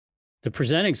The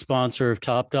presenting sponsor of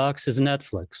Top Docs is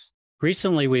Netflix.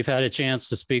 Recently, we've had a chance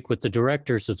to speak with the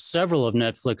directors of several of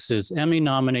Netflix's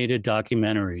Emmy-nominated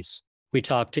documentaries. We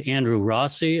talked to Andrew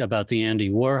Rossi about the Andy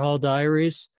Warhol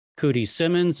Diaries. Cootie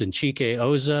Simmons and Chike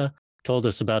Oza told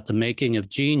us about the making of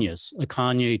Genius, a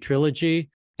Kanye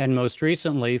trilogy. And most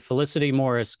recently, Felicity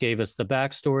Morris gave us the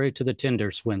backstory to the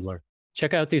Tinder swindler.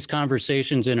 Check out these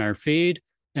conversations in our feed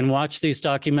and watch these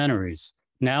documentaries,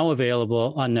 now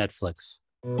available on Netflix.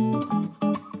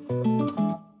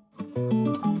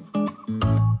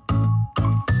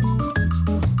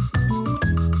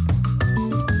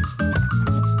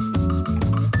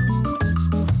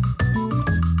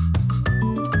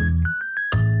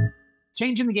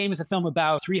 Changing the Game is a film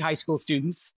about three high school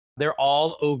students. They're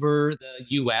all over the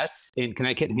U.S., in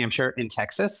Connecticut, New Hampshire, and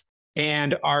Texas.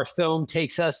 And our film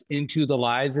takes us into the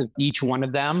lives of each one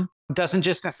of them. It doesn't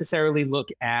just necessarily look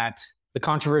at the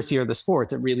controversy or the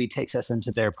sports. It really takes us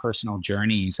into their personal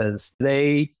journeys as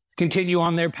they continue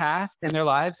on their path and their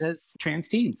lives as trans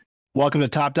teens. Welcome to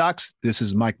Top Docs. This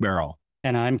is Mike Merrill.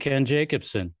 And I'm Ken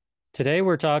Jacobson. Today,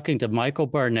 we're talking to Michael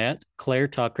Barnett, Claire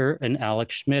Tucker, and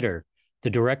Alex Schmitter, the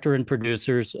director and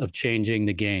producers of Changing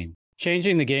the Game.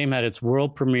 Changing the Game had its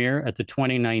world premiere at the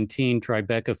 2019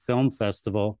 Tribeca Film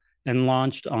Festival and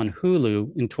launched on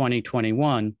Hulu in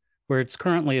 2021, where it's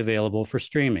currently available for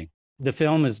streaming. The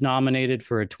film is nominated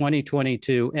for a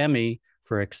 2022 Emmy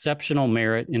for Exceptional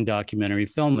Merit in Documentary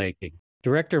Filmmaking.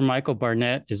 Director Michael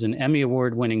Barnett is an Emmy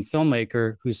Award-winning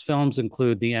filmmaker whose films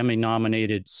include the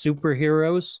Emmy-nominated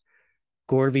Superheroes,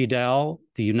 Gore Vidal,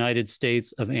 The United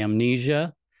States of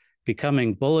Amnesia,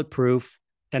 Becoming Bulletproof,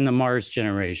 and The Mars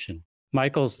Generation.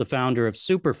 Michael's the founder of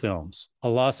Super Films, a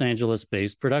Los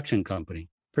Angeles-based production company.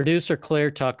 Producer Claire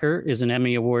Tucker is an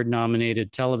Emmy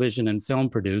Award-nominated television and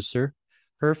film producer.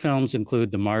 Her films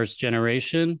include The Mars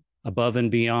Generation, Above and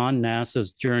Beyond,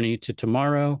 NASA's Journey to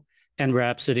Tomorrow, and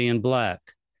Rhapsody in Black.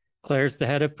 Claire's the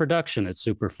head of production at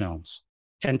Super Films.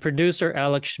 And producer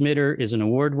Alex Schmitter is an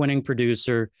award-winning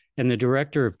producer and the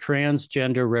director of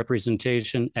transgender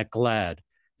representation at GLAAD,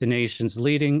 the nation's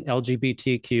leading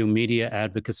LGBTQ media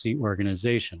advocacy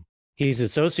organization. He's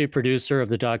associate producer of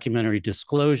the documentary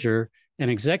Disclosure and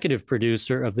executive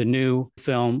producer of the new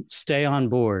film Stay on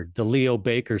Board, the Leo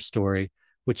Baker story,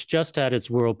 which just had its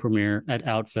world premiere at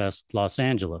Outfest Los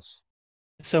Angeles.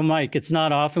 So, Mike, it's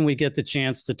not often we get the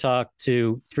chance to talk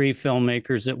to three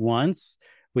filmmakers at once.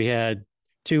 We had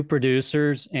two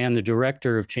producers and the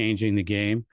director of Changing the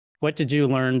Game. What did you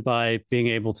learn by being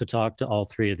able to talk to all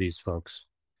three of these folks?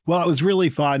 Well, it was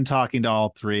really fun talking to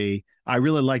all three. I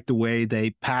really liked the way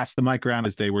they passed the mic around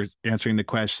as they were answering the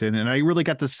question. And I really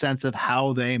got the sense of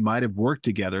how they might have worked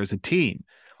together as a team.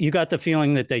 You got the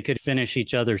feeling that they could finish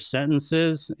each other's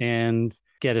sentences and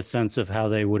get a sense of how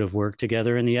they would have worked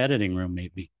together in the editing room,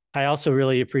 maybe. I also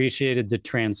really appreciated the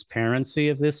transparency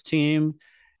of this team.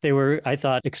 They were, I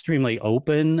thought, extremely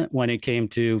open when it came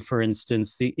to, for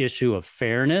instance, the issue of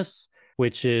fairness,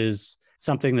 which is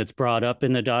something that's brought up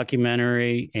in the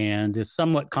documentary and is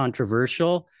somewhat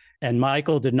controversial. And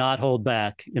Michael did not hold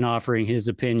back in offering his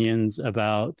opinions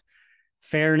about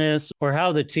fairness or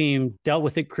how the team dealt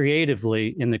with it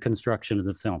creatively in the construction of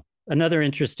the film. Another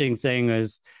interesting thing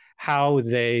is how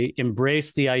they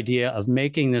embraced the idea of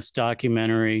making this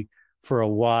documentary for a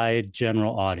wide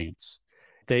general audience.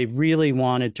 They really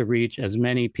wanted to reach as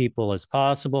many people as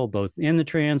possible, both in the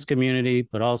trans community,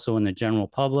 but also in the general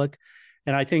public.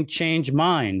 And I think change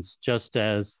minds, just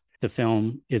as the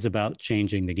film is about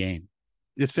changing the game.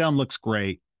 This film looks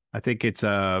great. I think it's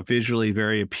visually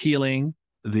very appealing.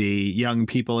 The young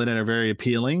people in it are very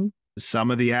appealing. Some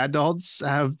of the adults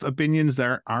have opinions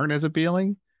that aren't as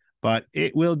appealing, but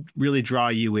it will really draw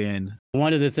you in.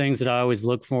 One of the things that I always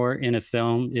look for in a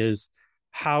film is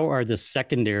how are the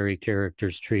secondary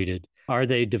characters treated? Are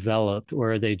they developed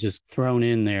or are they just thrown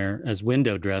in there as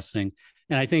window dressing?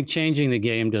 And I think Changing the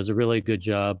Game does a really good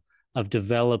job of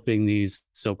developing these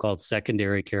so-called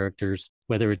secondary characters,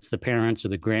 whether it's the parents or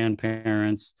the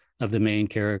grandparents of the main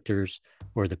characters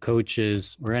or the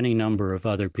coaches or any number of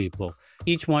other people.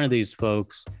 Each one of these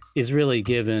folks is really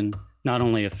given not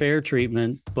only a fair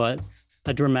treatment, but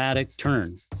a dramatic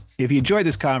turn. If you enjoyed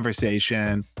this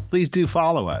conversation, please do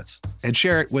follow us and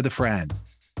share it with a friend.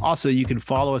 Also, you can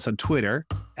follow us on Twitter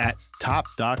at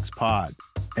TopDocsPod.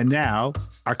 And now,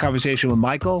 our conversation with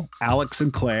Michael, Alex,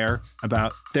 and Claire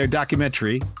about their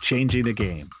documentary, Changing the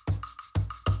Game.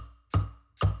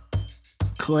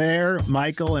 Claire,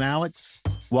 Michael, and Alex,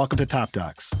 welcome to Top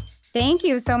Docs. Thank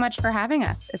you so much for having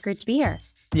us. It's great to be here.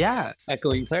 Yeah,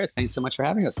 echoing Claire, thanks so much for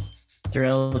having us.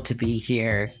 Thrilled to be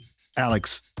here.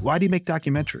 Alex, why do you make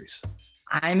documentaries?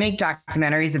 I make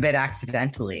documentaries a bit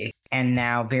accidentally. And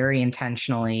now, very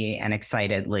intentionally and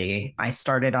excitedly, I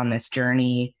started on this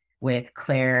journey with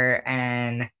Claire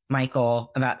and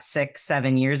Michael about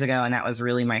 6-7 years ago. And that was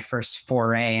really my first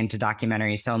foray into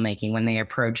documentary filmmaking. When they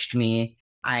approached me,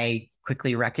 I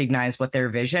quickly recognized what their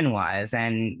vision was,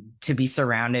 and to be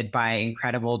surrounded by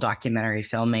incredible documentary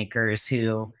filmmakers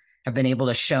who have been able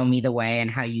to show me the way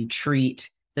and how you treat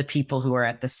the people who are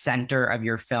at the center of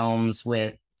your films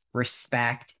with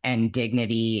respect and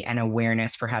dignity and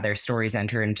awareness for how their stories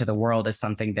enter into the world is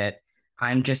something that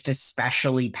I'm just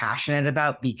especially passionate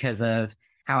about, because of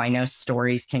how I know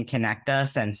stories can connect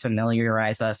us and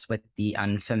familiarize us with the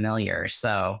unfamiliar.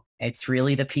 So it's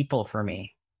really the people for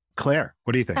me. Claire,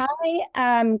 what do you think?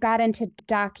 I got into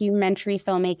documentary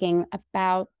filmmaking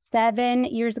about 7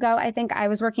 years ago. I think I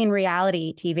was working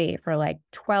reality TV for like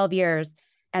 12 years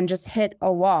and just hit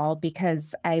a wall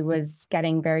because I was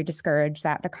getting very discouraged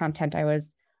that the content I was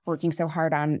working so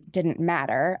hard on didn't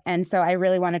matter. And so I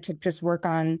really wanted to just work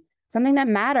on something that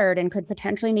mattered and could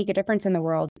potentially make a difference in the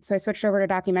world. So I switched over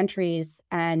to documentaries,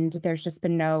 and there's just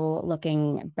been no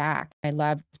looking back. I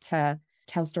love to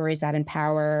tell stories that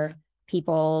empower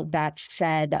people, that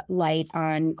shed light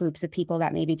on groups of people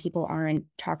that maybe people aren't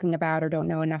talking about or don't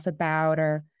know enough about,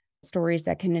 or stories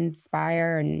that can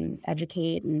inspire and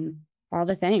educate and all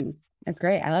the things. It's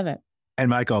great. I love it. And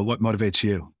Michael, what motivates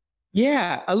you?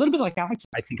 Yeah, a little bit like Alex.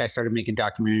 I think I started making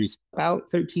documentaries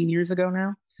about 13 years ago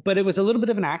now, but it was a little bit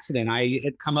of an accident. I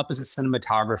had come up as a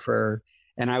cinematographer,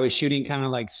 and I was shooting kind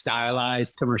of like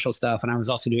stylized commercial stuff. And I was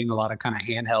also doing a lot of kind of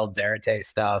handheld verite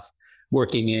stuff,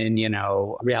 working in,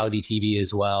 reality TV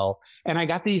as well. And I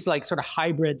got these like sort of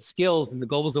hybrid skills, and the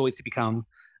goal was always to become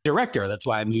director. That's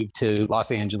why I moved to Los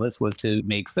Angeles, was to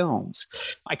make films.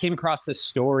 I came across this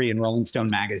story in Rolling Stone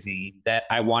magazine that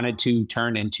I wanted to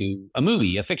turn into a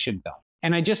movie, a fiction film.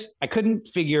 And I couldn't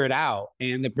figure it out.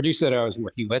 And the producer that I was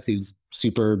working with, who's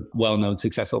super well-known,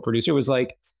 successful producer, was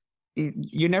like,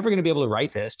 you're never going to be able to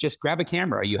write this. Just grab a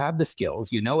camera. You have the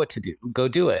skills. You know what to do. Go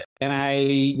do it. And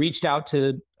I reached out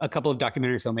to a couple of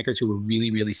documentary filmmakers who were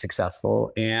really, really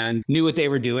successful and knew what they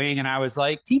were doing. And I was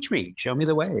like, teach me, show me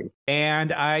the way.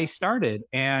 And I started.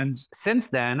 And since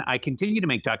then, I continue to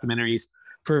make documentaries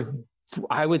for,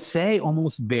 I would say,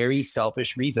 almost very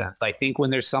selfish reasons. I think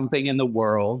when there's something in the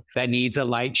world that needs a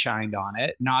light shined on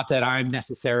it, not that I'm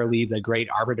necessarily the great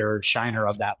arbiter or shiner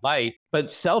of that light, but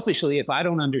selfishly, if I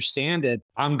don't understand it,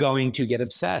 I'm going to get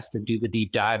obsessed and do the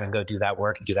deep dive and go do that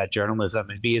work and do that journalism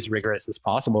and be as rigorous as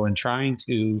possible and trying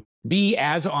to be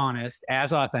as honest,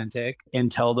 as authentic,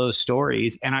 and tell those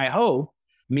stories. And I hope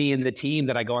me and the team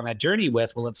that I go on that journey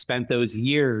with will have spent those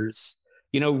years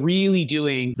really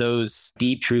doing those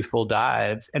deep, truthful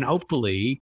dives. And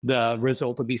hopefully the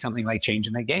result will be something like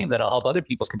changing the game that'll help other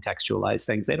people contextualize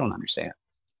things they don't understand.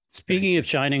 Speaking of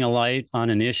shining a light on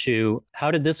an issue,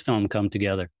 how did this film come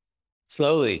together?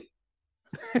 Slowly.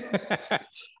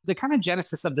 The kind of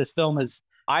genesis of this film is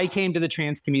I came to the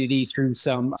trans community through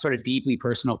some sort of deeply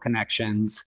personal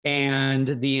connections. And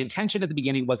the intention at the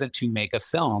beginning wasn't to make a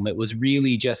film. It was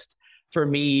really just for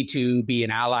me to be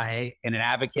an ally and an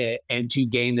advocate and to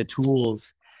gain the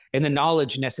tools and the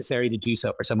knowledge necessary to do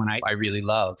so for someone I really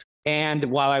love. And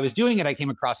while I was doing it, I came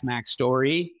across Mac's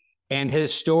story, and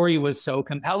his story was so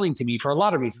compelling to me for a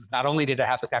lot of reasons. Not only did it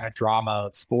have the kind of drama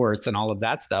of sports and all of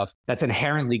that stuff, that's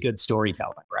inherently good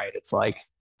storytelling, right? It's like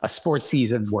a sports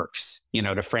season works,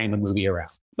 to frame a movie around.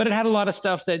 But it had a lot of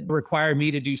stuff that required me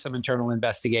to do some internal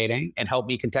investigating and help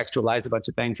me contextualize a bunch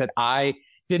of things that I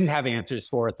didn't have answers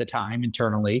for at the time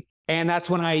internally. And that's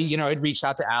when I, had reached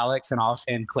out to Alex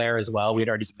and Claire as well. We'd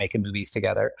already been making movies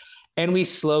together. And we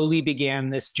slowly began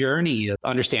this journey of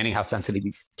understanding how sensitive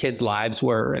these kids' lives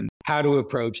were and how to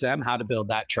approach them, how to build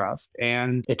that trust.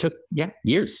 And it took,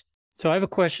 years. So I have a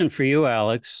question for you,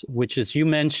 Alex, which is, you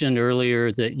mentioned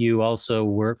earlier that you also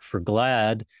work for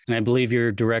GLAAD, and I believe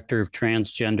you're director of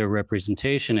transgender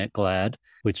representation at GLAAD,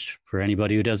 which, for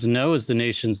anybody who doesn't know, is the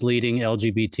nation's leading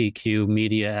LGBTQ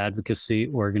media advocacy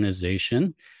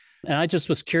organization. And I just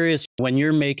was curious, when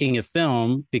you're making a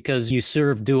film, because you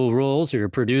serve dual roles, you're a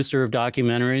producer of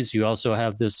documentaries, you also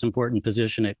have this important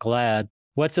position at GLAAD.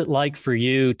 What's it like for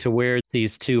you to wear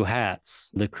these two hats,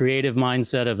 the creative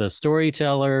mindset of the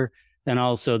storyteller and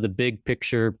also the big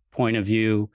picture point of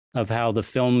view of how the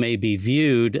film may be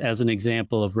viewed as an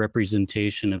example of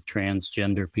representation of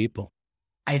transgender people?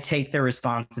 I take the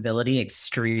responsibility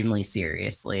extremely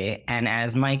seriously. And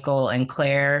as Michael and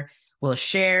Claire will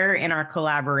share in our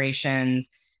collaborations,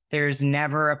 there's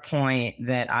never a point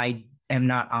that I am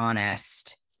not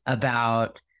honest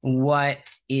about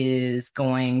what is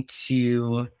going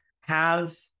to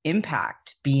have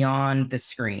impact beyond the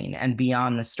screen and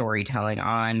beyond the storytelling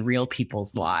on real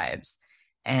people's lives.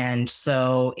 And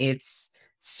so it's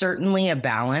certainly a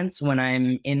balance. When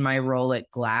I'm in my role at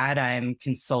GLAAD, I'm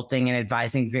consulting and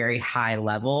advising very high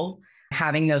level,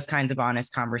 having those kinds of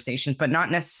honest conversations, but not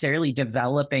necessarily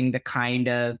developing the kind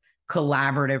of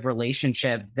collaborative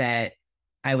relationship that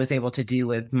I was able to do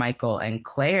with Michael and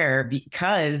Claire,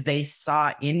 because they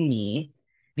saw in me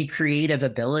the creative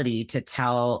ability to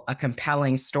tell a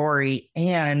compelling story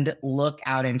and look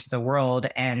out into the world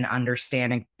and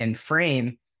understand and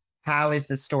frame, how is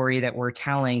the story that we're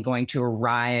telling going to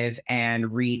arrive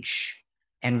and reach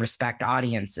and respect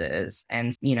audiences?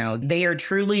 And, they are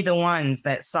truly the ones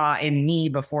that saw in me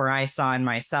before I saw in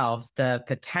myself the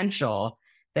potential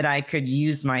that I could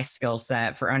use my skill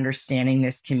set for understanding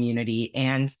this community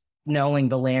and knowing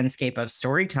the landscape of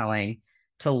storytelling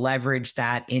to leverage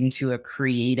that into a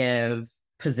creative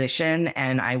position.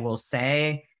 And I will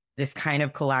say, this kind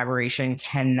of collaboration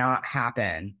cannot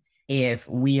happen if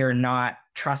we are not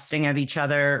trusting of each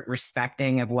other,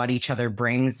 respecting of what each other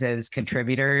brings as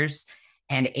contributors,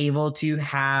 and able to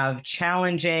have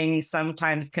challenging,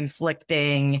 sometimes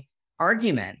conflicting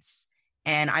arguments.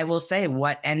 And I will say,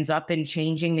 what ends up in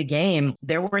changing the game,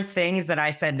 there were things that I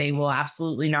said they will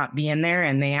absolutely not be in there,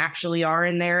 and they actually are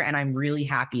in there. And I'm really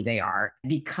happy they are,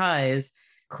 because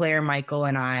Claire, Michael,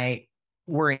 and I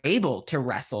were able to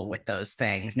wrestle with those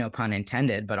things. No pun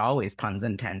intended, but always puns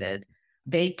intended.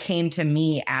 They came to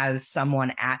me as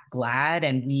someone at GLAAD,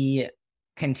 and we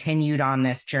continued on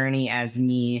this journey as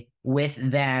me with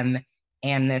them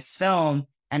and this film.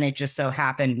 And it just so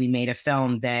happened we made a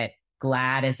film that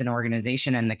GLAAD as an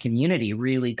organization and the community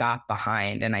really got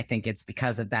behind. And I think it's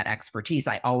because of that expertise.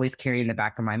 I always carry in the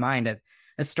back of my mind of,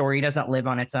 a story doesn't live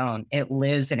on its own. It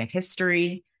lives in a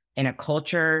history, in a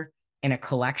culture, in a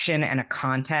collection, and a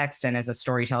context. And as a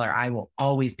storyteller, I will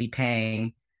always be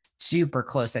paying super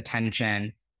close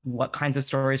attention what kinds of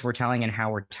stories we're telling and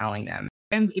how we're telling them.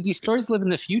 And these stories live in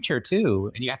the future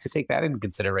too, and you have to take that into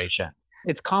consideration.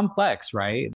 It's complex,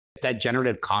 right? That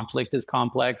generative conflict is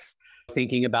complex.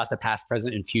 Thinking about the past,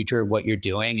 present, and future, what you're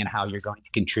doing and how you're going to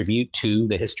contribute to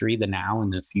the history, the now,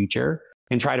 and the future,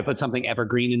 and try to put something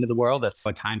evergreen into the world that's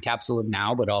a time capsule of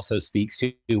now, but also speaks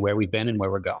to where we've been and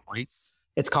where we're going.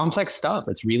 It's complex stuff.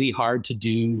 It's really hard to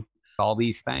do all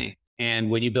these things. And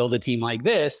when you build a team like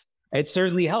this, it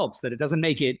certainly helps that it doesn't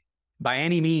make it by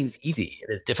any means easy.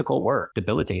 It is difficult work,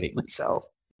 debilitatingly so.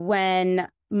 When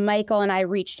Michael and I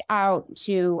reached out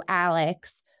to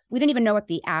Alex, we didn't even know what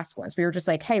the ask was. We were just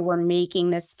like, hey, we're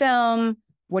making this film.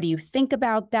 What do you think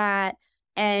about that?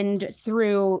 And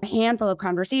through a handful of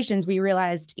conversations, we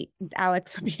realized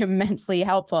Alex would be immensely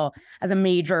helpful as a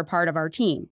major part of our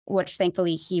team, which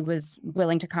thankfully he was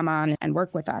willing to come on and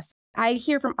work with us. I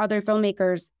hear from other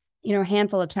filmmakers, a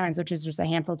handful of times, which is just a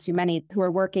handful too many, who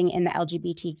are working in the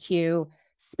LGBTQ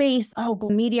space. Oh, the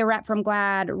media rep from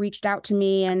GLAAD reached out to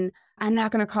me and I'm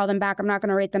not going to call them back. I'm not going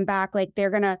to write them back. Like they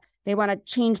want to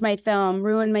change my film,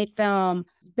 ruin my film,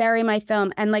 bury my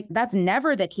film. And like, that's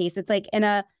never the case. It's like in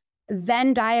a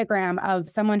Venn diagram of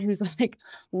someone whose like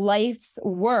life's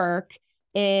work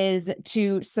is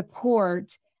to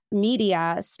support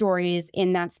media stories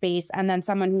in that space. And then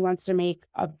someone who wants to make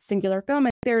a singular film.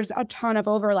 And there's a ton of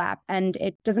overlap, and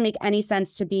it doesn't make any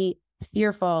sense to be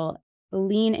fearful.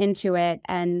 Lean into it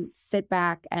and sit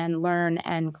back and learn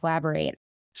and collaborate.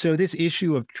 So this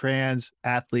issue of trans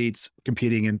athletes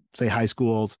competing in, say, high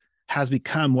schools has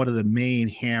become one of the main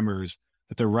hammers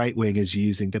that the right wing is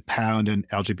using to pound on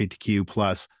LGBTQ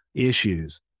plus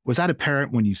issues. Was that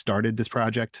apparent when you started this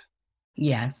project?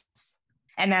 Yes.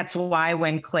 And that's why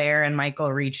when Claire and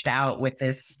Michael reached out with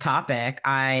this topic,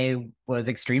 I was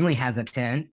extremely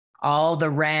hesitant. All the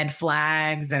red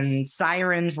flags and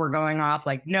sirens were going off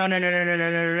like, no.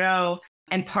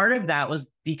 And part of that was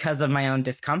because of my own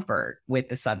discomfort with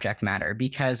the subject matter,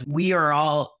 because we are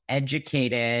all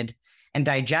educated and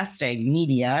digesting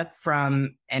media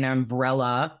from an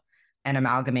umbrella, an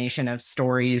amalgamation of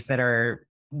stories that are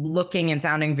looking and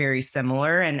sounding very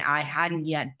similar. And I hadn't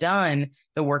yet done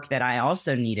the work that I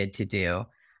also needed to do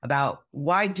about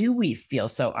why do we feel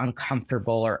so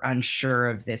uncomfortable or unsure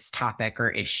of this topic or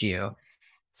issue.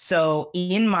 So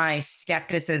in my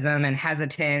skepticism and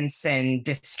hesitance and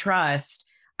distrust,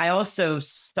 I also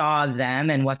saw them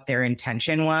and what their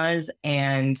intention was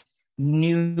and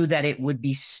knew that it would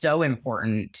be so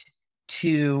important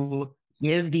to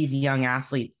give these young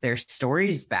athletes their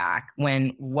stories back,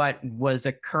 when what was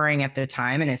occurring at the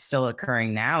time and is still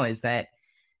occurring now is that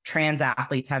trans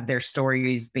athletes have their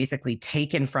stories basically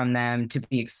taken from them to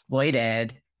be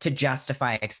exploited to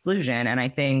justify exclusion. And I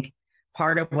think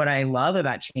part of what I love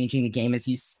about Changing the Game is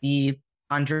you see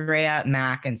Andrea,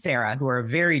 Mac, and Sarah, who are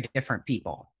very different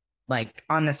people, like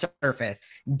on the surface,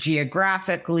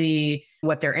 geographically,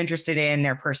 what they're interested in,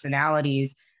 their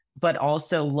personalities, but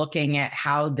also looking at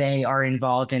how they are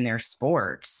involved in their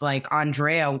sports. Like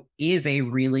Andrea is a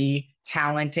really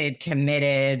talented,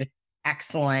 committed,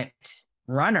 excellent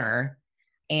runner.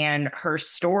 And her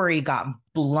story got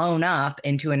blown up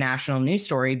into a national news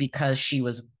story because she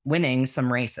was winning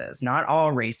some races, not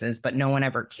all races, but no one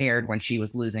ever cared when she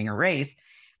was losing a race.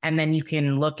 And then you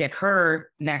can look at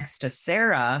her next to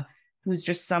Sarah, who's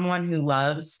just someone who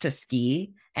loves to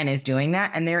ski and is doing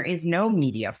that. And there is no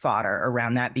media fodder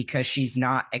around that because she's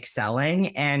not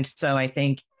excelling. And so I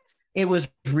think it was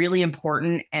really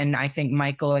important. And I think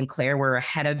Michael and Claire were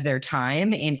ahead of their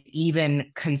time in even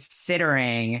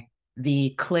considering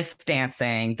the cliff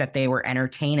dancing that they were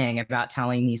entertaining about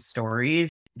telling these stories.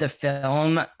 The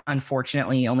film,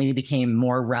 unfortunately, only became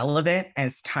more relevant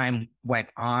as time went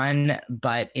on,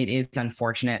 but it is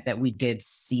unfortunate that we did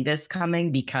see this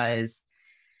coming because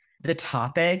the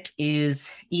topic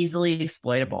is easily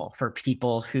exploitable for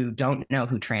people who don't know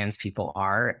who trans people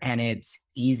are, and it's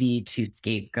easy to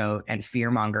scapegoat and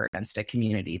fearmonger against a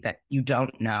community that you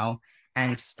don't know.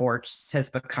 And sports has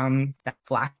become that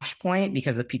flashpoint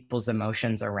because of people's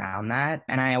emotions around that.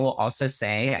 And I will also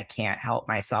say, I can't help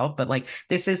myself, but like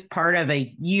this is part of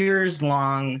a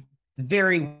years-long,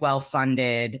 very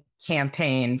well-funded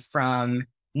campaign from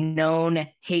known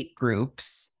hate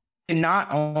groups to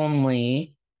not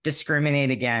only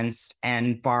discriminate against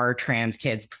and bar trans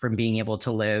kids from being able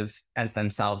to live as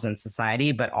themselves in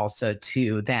society, but also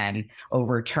to then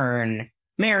overturn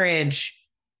marriage,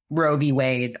 Roe v.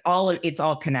 Wade, it's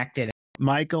all connected.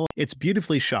 Michael, it's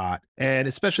beautifully shot. And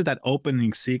especially that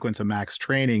opening sequence of Mac's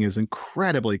training is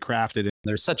incredibly crafted.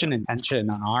 There's such an intention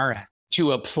on our end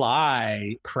to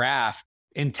apply craft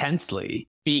intensely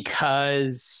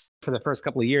because for the first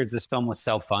couple of years, this film was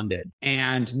self-funded.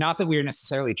 And not that we were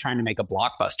necessarily trying to make a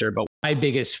blockbuster, but my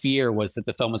biggest fear was that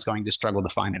the film was going to struggle to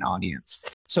find an audience.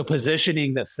 So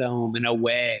positioning the film in a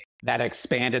way that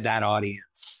expanded that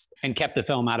audience and kept the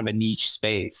film out of a niche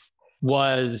space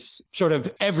was sort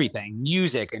of everything: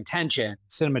 music, intention,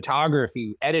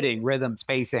 cinematography, editing, rhythm,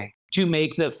 spacing, to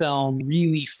make the film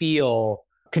really feel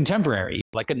contemporary,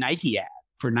 like a Nike ad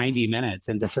for 90 minutes,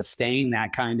 and to sustain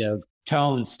that kind of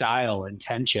tone, style, and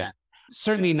tension.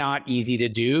 Certainly not easy to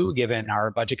do given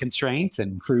our budget constraints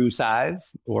and crew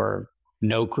size or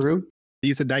no crew.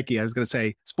 You said Nike. I was going to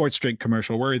say sports drink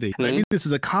commercial worthy. I mean, this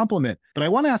is a compliment, but I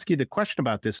want to ask you the question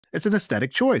about this. It's an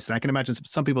aesthetic choice. And I can imagine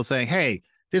some people saying, hey,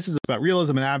 this is about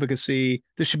realism and advocacy.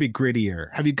 This should be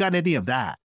grittier. Have you got any of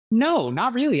that? No,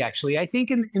 not really, actually. I think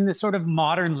in the sort of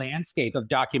modern landscape of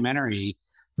documentary,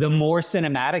 the more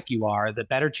cinematic you are, the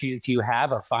better chance you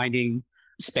have of finding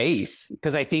space.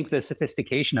 Because I think the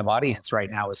sophistication of audience right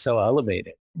now is so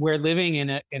elevated. We're living in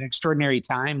an extraordinary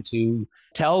time to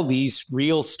tell these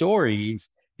real stories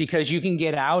because you can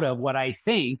get out of what I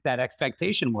think that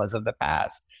expectation was of the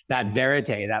past, that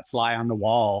verite, that fly on the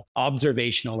wall,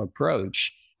 observational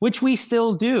approach, which we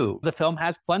still do. The film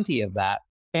has plenty of that.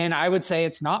 And I would say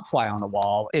it's not fly on the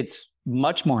wall. It's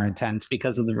much more intense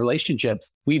because of the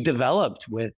relationships we've developed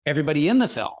with everybody in the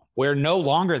film. We're no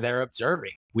longer there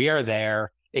observing. We are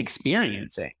there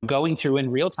experiencing, going through in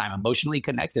real time, emotionally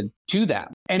connected to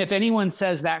them. And if anyone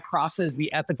says that crosses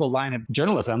the ethical line of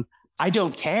journalism, I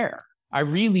don't care. I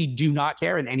really do not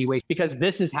care in any way because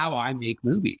this is how I make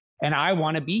movies. And I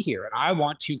want to be here and I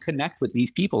want to connect with these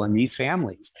people and these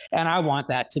families. And I want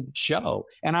that to show.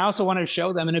 And I also want to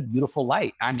show them in a beautiful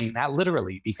light. I mean that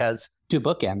literally, because to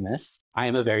bookend this, I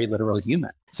am a very literal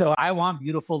human. So I want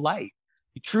beautiful light,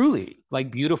 truly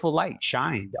like beautiful light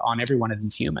shined on every one of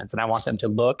these humans. And I want them to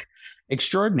look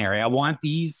extraordinary. I want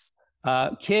these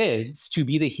kids to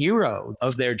be the hero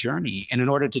of their journey. And in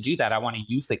order to do that, I want to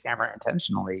use the camera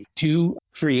intentionally to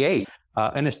create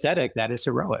an aesthetic that is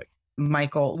heroic.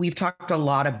 Michael, we've talked a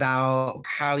lot about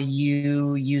how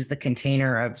you use the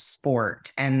container of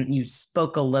sport, and you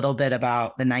spoke a little bit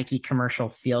about the Nike commercial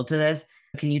feel to this.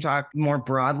 Can you talk more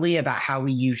broadly about how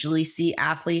we usually see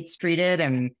athletes treated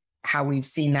and how we've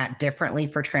seen that differently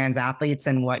for trans athletes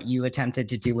and what you attempted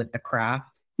to do with the craft?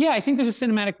 Yeah, I think there's a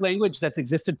cinematic language that's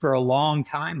existed for a long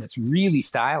time that's really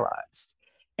stylized.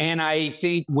 And I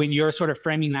think when you're sort of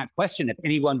framing that question, if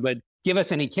anyone would give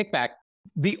us any kickback,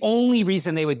 the only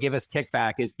reason they would give us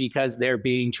kickback is because they're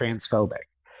being transphobic,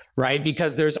 right?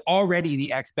 Because there's already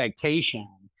the expectation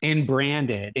in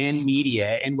branded, in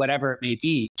media, and whatever it may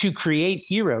be, to create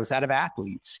heroes out of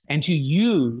athletes and to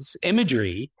use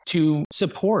imagery to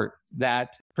support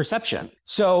that perception.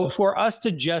 So for us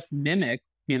to just mimic,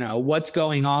 what's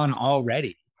going on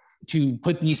already. To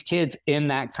put these kids in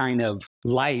that kind of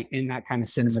light, in that kind of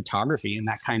cinematography, in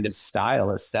that kind of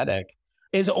style aesthetic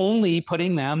is only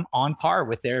putting them on par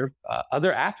with their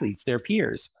other athletes, their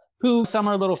peers, who some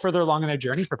are a little further along in their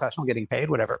journey, professional, getting paid,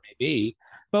 whatever it may be.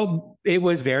 But it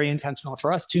was very intentional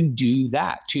for us to do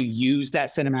that, to use that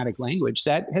cinematic language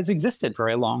that has existed for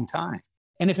a long time.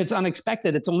 And if it's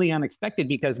unexpected, it's only unexpected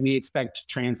because we expect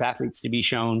trans athletes to be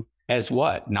shown as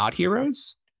what? Not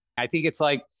heroes? I think it's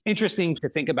like interesting to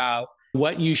think about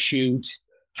what you shoot,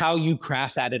 how you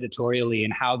craft that editorially,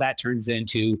 and how that turns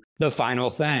into the final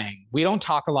thing. We don't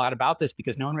talk a lot about this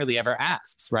because no one really ever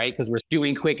asks, right? Because we're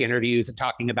doing quick interviews and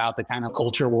talking about the kind of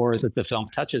culture wars that the film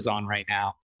touches on right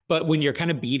now. But when you're kind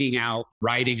of beating out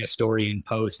writing a story in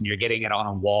post and you're getting it on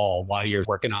a wall while you're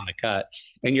working on the cut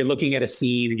and you're looking at a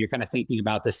scene and you're kind of thinking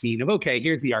about the scene of, okay,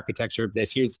 here's the architecture of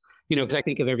this. Here's, because I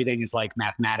think of everything as like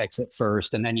mathematics at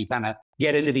first. And then you kind of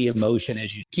get into the emotion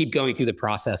as you keep going through the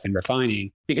process and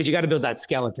refining, because you got to build that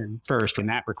skeleton first. And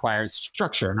that requires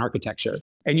structure and architecture.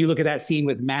 And you look at that scene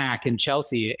with Mac and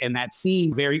Chelsea, and that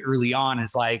scene very early on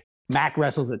is like, Mac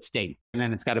wrestles at state. And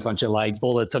then it's got a bunch of like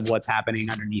bullets of what's happening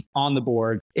underneath on the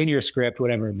board, in your script,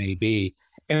 whatever it may be.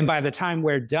 And by the time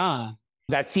we're done,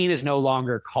 that scene is no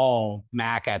longer called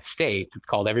Mac at state. It's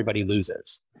called Everybody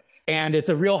Loses. And it's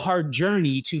a real hard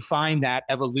journey to find that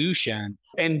evolution.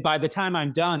 And by the time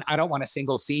I'm done, I don't want a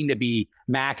single scene to be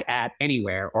Mac at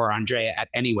anywhere or Andrea at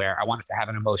anywhere. I want it to have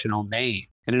an emotional name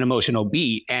and an emotional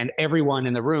beat. And everyone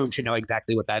in the room should know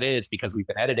exactly what that is because we've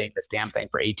been editing this damn thing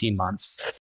for 18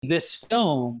 months. This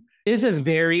film is a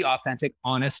very authentic,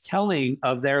 honest telling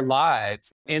of their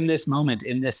lives in this moment,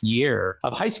 in this year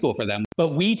of high school for them.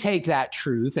 But we take that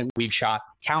truth, and we've shot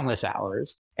countless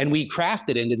hours, and we craft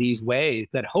it into these ways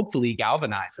that hopefully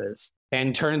galvanizes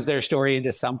and turns their story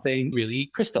into something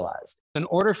really crystallized. In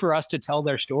order for us to tell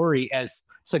their story as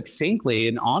succinctly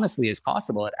and honestly as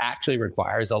possible, it actually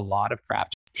requires a lot of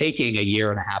craft, taking a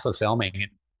year and a half of filming and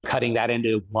cutting that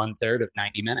into 1/3 of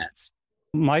 90 minutes.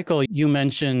 Michael, you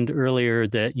mentioned earlier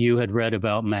that you had read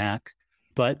about Mac,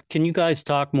 but can you guys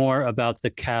talk more about the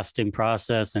casting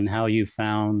process and how you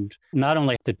found not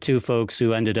only the two folks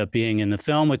who ended up being in the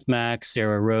film with Mac,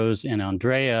 Sarah Rose and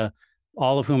Andrea,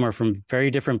 all of whom are from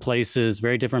very different places,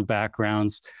 very different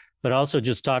backgrounds, but also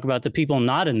just talk about the people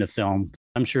not in the film.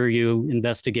 I'm sure you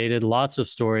investigated lots of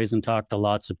stories and talked to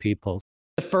lots of people.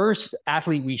 The first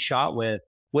athlete we shot with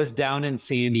was down in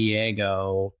San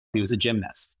Diego. He was a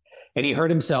gymnast. And he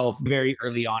hurt himself very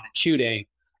early on in shooting.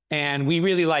 And we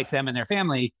really liked them and their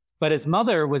family. But his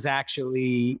mother was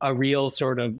actually a real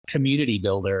sort of community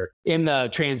builder in the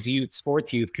trans youth,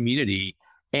 sports youth community.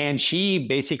 And she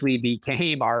basically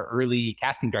became our early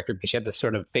casting director because she had this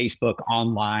sort of Facebook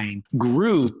online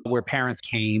group where parents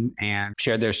came and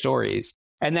shared their stories.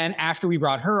 And then after we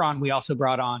brought her on, we also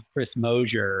brought on Chris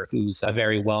Mosier, who's a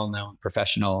very well-known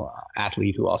professional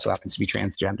athlete who also happens to be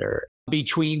transgender.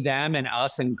 Between them and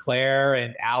us and Claire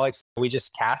and Alex, we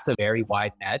just cast a very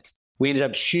wide net. We ended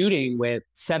up shooting with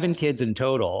 7 kids in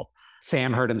total.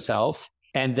 Sam hurt himself.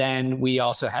 And then we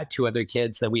also had 2 other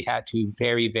kids that we had to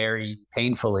very, very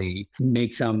painfully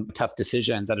make some tough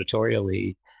decisions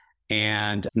editorially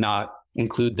and not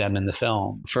include them in the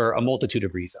film for a multitude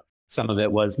of reasons. Some of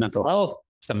it was mental health.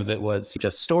 Some of it was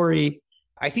just story.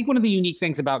 I think one of the unique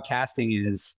things about casting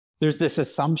is there's this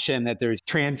assumption that there's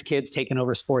trans kids taking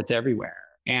over sports everywhere.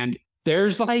 And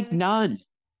there's like none.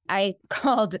 I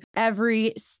called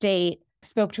every state,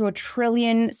 spoke to 1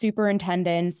 trillion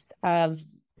superintendents of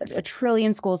 1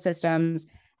 trillion school systems,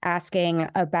 asking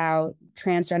about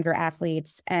transgender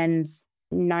athletes. And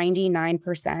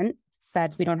 99%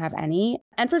 said we don't have any.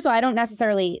 And first of all, I don't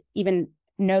necessarily even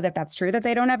know that that's true that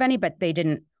they don't have any, but they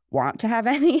didn't want to have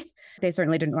any. They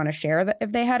certainly didn't want to share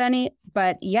if they had any.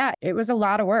 But yeah, it was a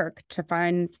lot of work to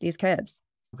find these kids.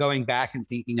 Going back and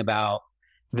thinking about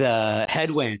the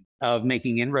headwind of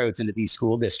making inroads into these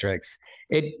school districts,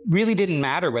 it really didn't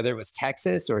matter whether it was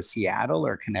Texas or Seattle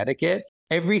or Connecticut.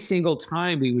 Every single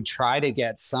time we would try to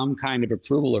get some kind of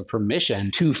approval or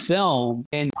permission to film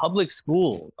in public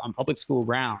schools, on public school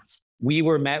grounds, we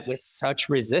were met with such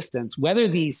resistance, whether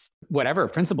these, whatever,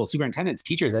 principals, superintendents,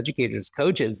 teachers, educators,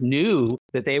 coaches knew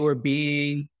that they were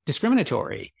being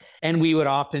discriminatory. And we would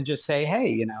often just say,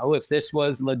 hey, if this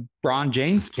was LeBron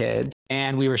James' kid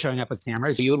and we were showing up with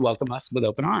cameras, you would welcome us with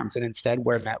open arms. And instead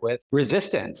we're met with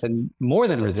resistance, and more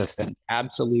than resistance,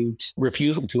 absolute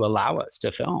refusal to allow us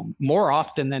to film more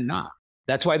often than not.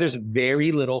 That's why there's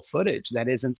very little footage that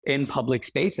isn't in public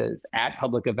spaces, at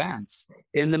public events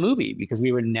in the movie, because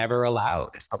we were never allowed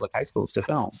in public high schools to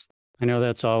film. I know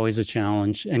that's always a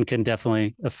challenge and can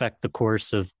definitely affect the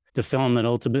course of the film that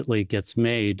ultimately gets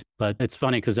made. But it's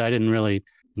funny because I didn't really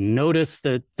notice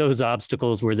that those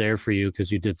obstacles were there for you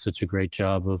because you did such a great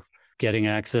job of getting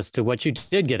access to what you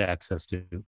did get access to.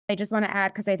 I just want to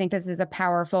add, because I think this is a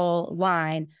powerful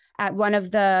line. At one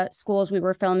of the schools we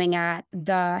were filming at,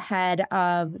 the head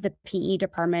of the PE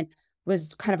department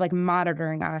was kind of like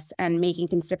monitoring us and making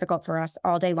things difficult for us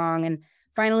all day long. And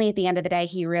finally, at the end of the day,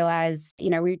 he realized,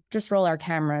 we just roll our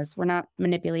cameras. We're not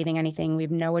manipulating anything. We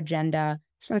have no agenda.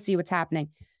 Just want to see what's happening.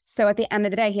 So at the end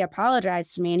of the day, he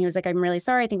apologized to me and he was like, I'm really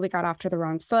sorry. I think we got off to the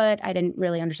wrong foot. I didn't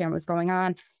really understand what was going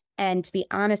on. And to be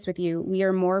honest with you, we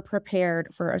are more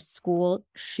prepared for a school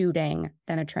shooting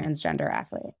than a transgender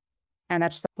athlete. And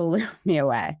that just blew me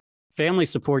away. Family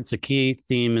support's a key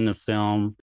theme in the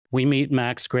film. We meet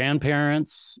Mac's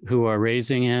grandparents who are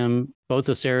raising him, both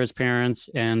of Sarah's parents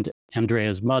and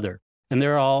Andrea's mother. And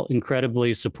they're all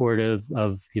incredibly supportive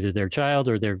of either their child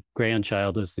or their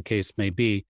grandchild, as the case may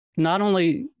be. Not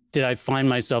only did I find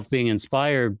myself being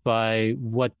inspired by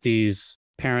what these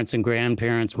parents and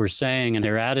grandparents were saying and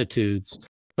their attitudes,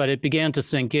 but it began to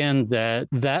sink in that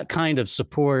that kind of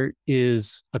support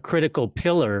is a critical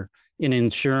pillar in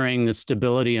ensuring the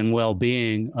stability and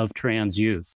well-being of trans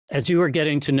youth. As you were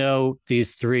getting to know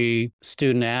these three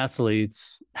student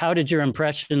athletes, how did your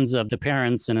impressions of the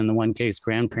parents and, in the one case,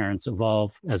 grandparents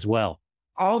evolve as well?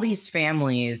 All these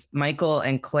families, Michael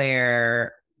and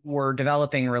Claire, were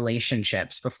developing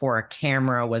relationships before a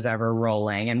camera was ever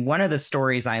rolling. And one of the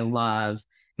stories I love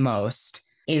most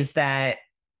is that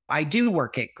I do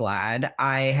work at GLAAD.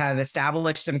 I have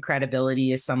established some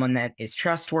credibility as someone that is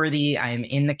trustworthy. I'm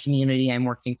in the community. I'm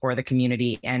working for the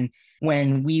community. And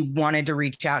when we wanted to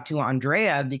reach out to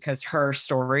Andrea because her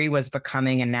story was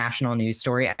becoming a national news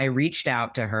story, I reached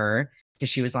out to her because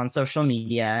she was on social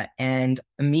media and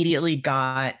immediately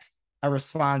got a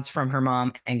response from her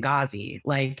mom and Ghazi,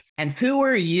 like, and who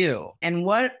are you? And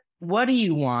what do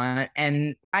you want?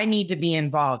 And I need to be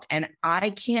involved. And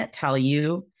I can't tell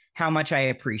you how much I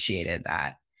appreciated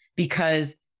that,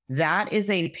 because that is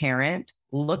a parent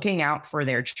looking out for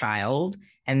their child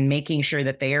and making sure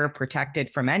that they are protected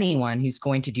from anyone who's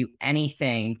going to do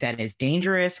anything that is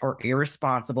dangerous or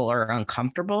irresponsible or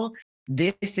uncomfortable.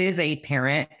 This is a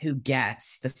parent who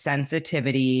gets the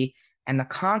sensitivity and the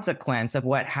consequence of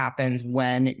what happens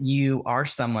when you are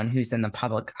someone who's in the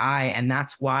public eye. And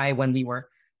that's why when we were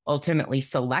ultimately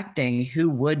selecting who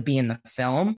would be in the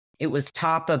film, it was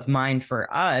top of mind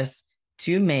for us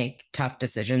to make tough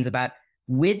decisions about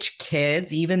which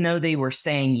kids, even though they were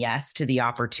saying yes to the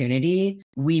opportunity,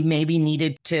 we maybe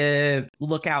needed to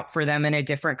look out for them in a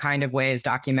different kind of way as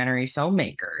documentary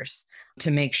filmmakers to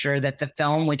make sure that the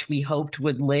film, which we hoped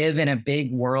would live in a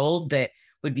big world that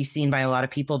would be seen by a lot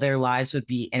of people, their lives would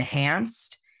be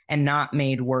enhanced and not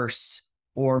made worse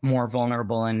or more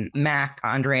vulnerable. And Mac,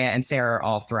 Andrea, and Sarah are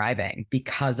all thriving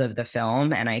because of the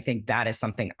film. And I think that is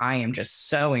something I am just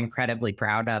so incredibly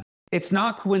proud of. It's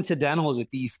not coincidental that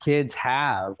these kids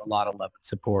have a lot of love and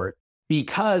support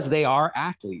because they are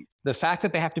athletes. The fact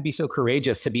that they have to be so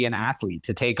courageous to be an athlete,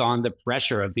 to take on the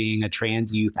pressure of being a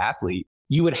trans youth athlete,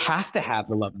 you would have to have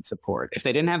the love and support. If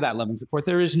they didn't have that love and support,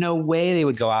 there is no way they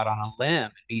would go out on a limb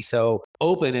and be so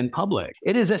open in public.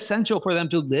 It is essential for them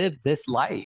to live this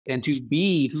life and to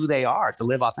be who they are, to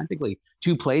live authentically,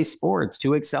 to play sports,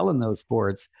 to excel in those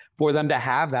sports, for them to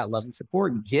have that love and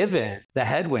support, given the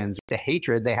headwinds, the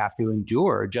hatred they have to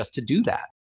endure just to do that.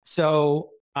 So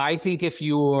I think if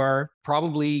you're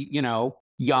probably,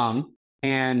 young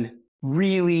and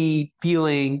really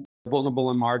feeling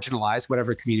vulnerable and marginalized,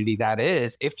 whatever community that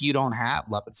is, if you don't have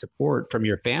love and support from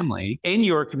your family in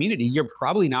your community, you're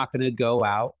probably not going to go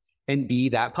out and be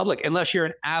that public unless you're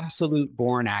an absolute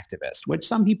born activist, which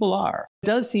some people are. It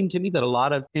does seem to me that a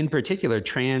lot of, in particular,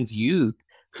 trans youth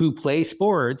who play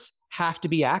sports have to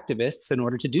be activists in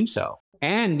order to do so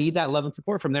and need that love and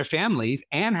support from their families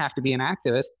and have to be an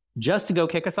activist just to go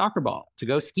kick a soccer ball, to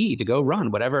go ski, to go run,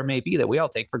 whatever it may be that we all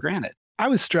take for granted. I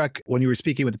was struck when you were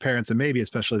speaking with the parents and maybe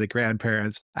especially the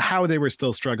grandparents, how they were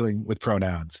still struggling with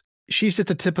pronouns. She's just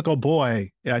a typical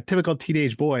boy, a typical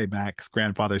teenage boy, Mac's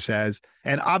grandfather says.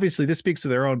 And obviously this speaks to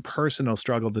their own personal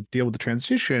struggle to deal with the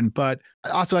transition. But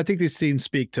also I think these scenes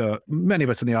speak to many of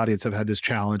us in the audience have had this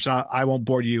challenge. I won't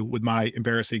bore you with my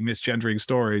embarrassing misgendering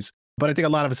stories, but I think a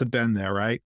lot of us have been there,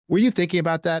 right? Were you thinking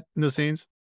about that in those scenes?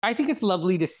 I think it's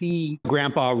lovely to see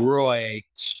Grandpa Roy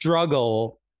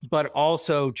struggle, but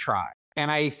also try. And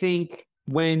I think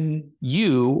when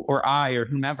you or I or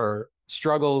whomever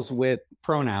struggles with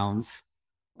pronouns,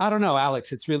 I don't know,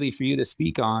 Alex, it's really for you to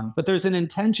speak on, but there's an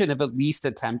intention of at least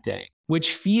attempting,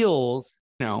 which feels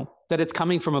that it's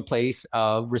coming from a place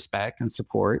of respect and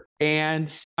support. And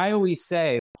I always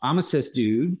say, I'm a cis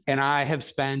dude, and I have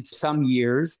spent some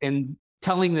years in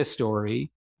telling this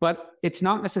story, but it's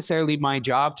not necessarily my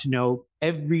job to know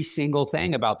every single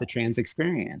thing about the trans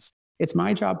experience. It's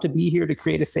my job to be here to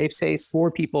create a safe space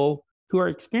for people who are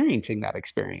experiencing that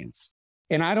experience.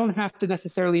 And I don't have to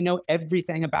necessarily know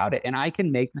everything about it, and I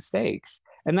can make mistakes.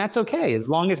 And that's okay, as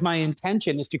long as my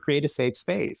intention is to create a safe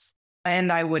space.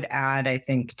 And I would add, I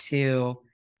think, too,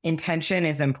 intention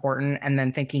is important, and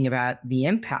then thinking about the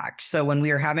impact. So when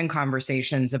we were having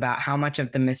conversations about how much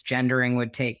of the misgendering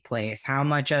would take place, how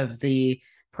much of the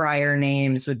prior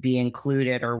names would be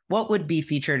included, or what would be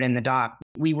featured in the doc,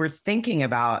 we were thinking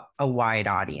about a wide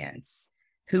audience.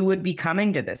 Who would be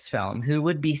coming to this film? Who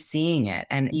would be seeing it?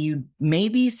 And you may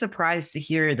be surprised to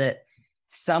hear that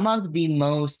some of the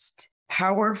most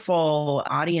powerful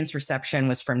audience reception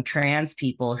was from trans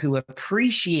people who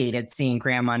appreciated seeing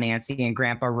Grandma Nancy and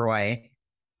Grandpa Roy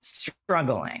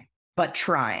struggling, but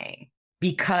trying,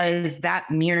 because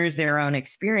that mirrors their own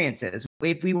experiences.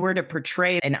 If we were to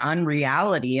portray an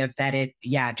unreality of that,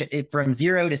 it from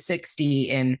 0 to 60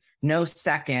 in no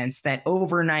seconds, that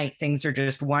overnight things are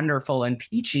just wonderful and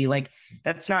peachy, like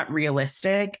that's not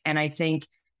realistic. And I think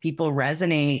people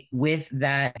resonate with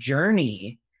that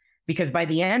journey, because by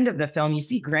the end of the film, you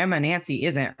see Grandma Nancy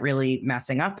isn't really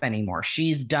messing up anymore.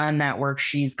 She's done that work.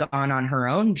 She's gone on her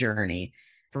own journey.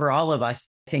 For all of us,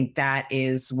 I think that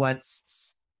is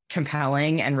what's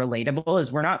compelling and relatable,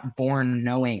 is we're not born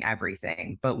knowing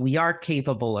everything, but we are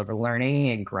capable of learning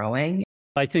and growing.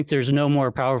 I think there's no more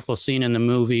powerful scene in the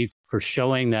movie for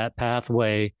showing that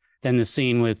pathway than the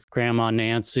scene with Grandma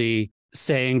Nancy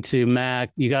saying to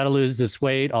Mac, "You got to lose this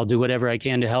weight. I'll do whatever I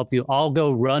can to help you. I'll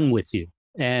go run with you."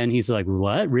 And he's like,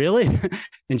 "What, really?"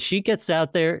 And she gets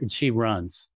out there and she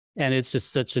runs. And it's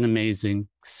just such an amazing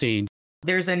scene.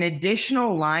 There's an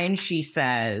additional line she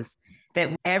says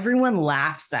that everyone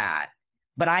laughs at,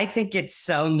 but I think it's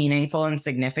so meaningful and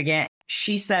significant.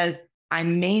 She says, "I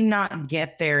may not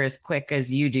get there as quick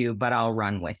as you do, but I'll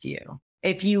run with you."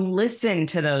 If you listen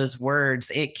to those words,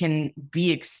 it can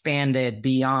be expanded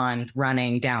beyond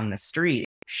running down the street.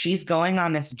 She's going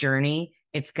on this journey.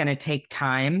 It's going to take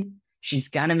time. She's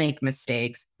going to make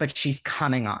mistakes, but she's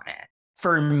coming on it.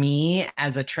 For me,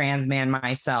 as a trans man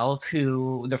myself,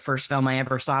 who the first film I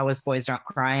ever saw was Boys Don't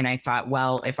Cry, and I thought,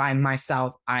 well, if I'm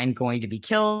myself, I'm going to be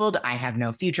killed. I have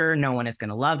no future. No one is going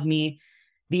to love me.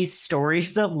 These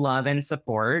stories of love and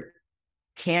support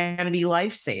can be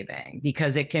life-saving,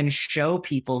 because it can show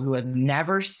people who have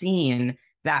never seen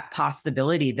that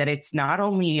possibility that it's not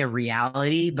only a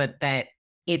reality, but that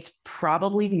it's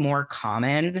probably more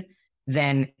common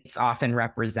than it's often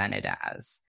represented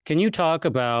as. Can you talk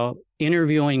about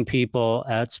interviewing people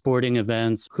at sporting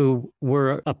events who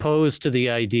were opposed to the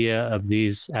idea of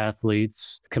these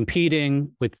athletes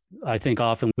competing with, I think,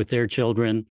 often with their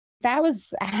children? That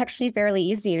was actually fairly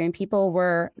easy. I mean, people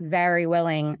were very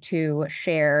willing to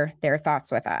share their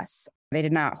thoughts with us. They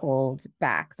did not hold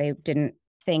back. They didn't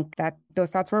think that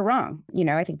those thoughts were wrong.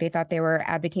 I think they thought they were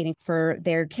advocating for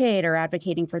their kid or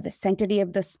advocating for the sanctity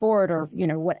of the sport, or,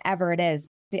 whatever it is.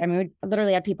 I mean, we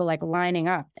literally had people like lining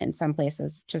up in some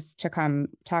places just to come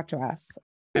talk to us.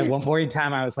 At one point in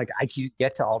time, I was like, I can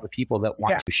get to all the people that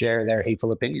want to share their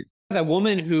hateful opinions. That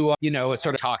woman who, was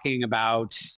sort of talking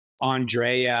about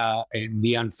Andrea and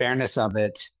the unfairness of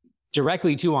it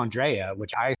directly to Andrea,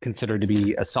 which I consider to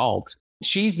be assault.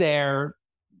 She's there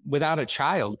without a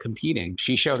child competing.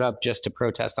 She showed up just to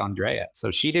protest Andrea.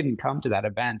 So she didn't come to that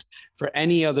event for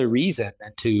any other reason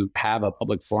than to have a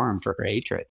public forum for her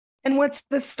hatred. And what's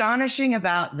astonishing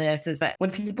about this is that when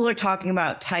people are talking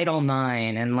about Title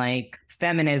IX and like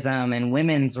feminism and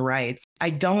women's rights,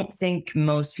 I don't think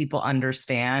most people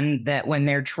understand that when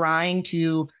they're trying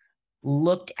to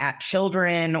look at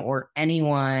children or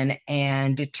anyone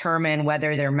and determine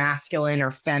whether they're masculine or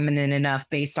feminine enough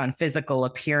based on physical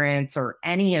appearance or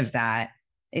any of that,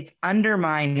 it's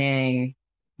undermining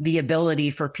the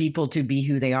ability for people to be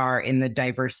who they are in the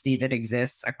diversity that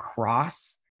exists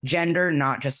across gender,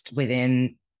 not just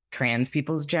within trans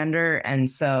people's gender. And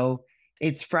so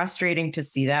it's frustrating to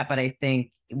see that. But I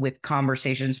think with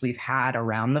conversations we've had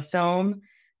around the film,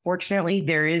 fortunately,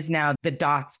 there is now the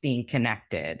dots being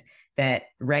connected, that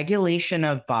regulation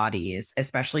of bodies,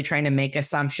 especially trying to make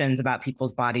assumptions about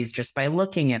people's bodies just by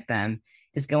looking at them,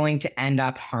 is going to end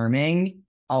up harming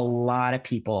a lot of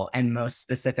people, and most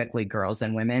specifically girls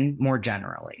and women more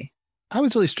generally. I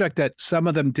was really struck that some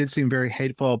of them did seem very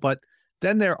hateful, but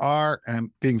then there are, and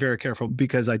I'm being very careful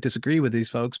because I disagree with these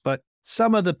folks, but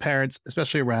some of the parents,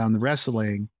 especially around the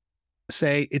wrestling,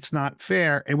 say it's not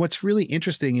fair. And what's really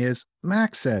interesting is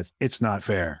Max says it's not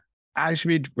fair. I should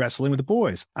be wrestling with the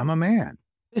boys. I'm a man.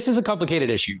 This is a complicated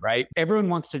issue, right? Everyone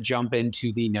wants to jump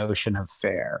into the notion of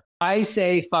fair. I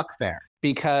say fuck fair,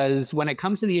 because when it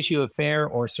comes to the issue of fair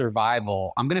or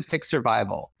survival, I'm going to pick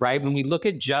survival, right? When we look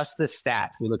at just the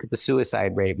stats, we look at the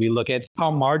suicide rate, we look at how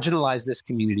marginalized this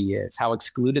community is, how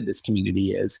excluded this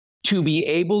community is, to be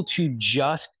able to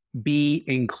just be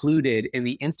included in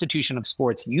the institution of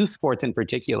sports, youth sports in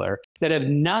particular, that have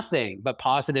nothing but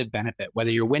positive benefit, whether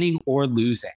you're winning or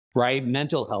losing, right?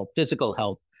 Mental health, physical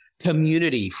health,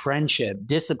 community, friendship,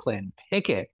 discipline, pick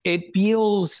it. It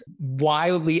feels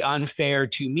wildly unfair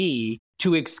to me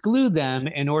to exclude them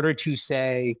in order to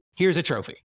say, here's a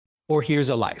trophy or here's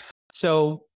a life.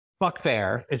 So fuck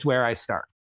fair is where I start.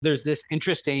 There's this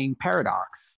interesting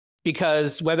paradox,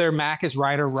 because whether Mac is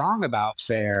right or wrong about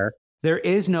fair, there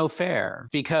is no fair,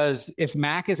 because if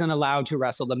Mac isn't allowed to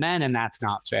wrestle the men, and that's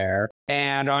not fair,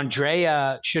 and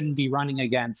Andrea shouldn't be running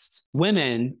against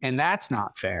women, and that's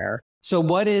not fair. So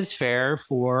what is fair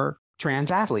for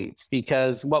trans athletes?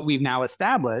 Because what we've now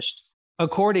established,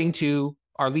 according to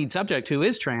our lead subject who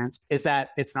is trans, is that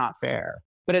it's not fair.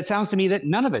 But it sounds to me that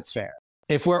none of it's fair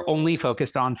if we're only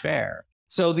focused on fair.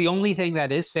 So the only thing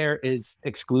that is fair is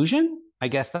exclusion. I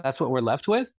guess that's what we're left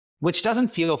with, which doesn't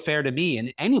feel fair to me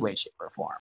in any way, shape, or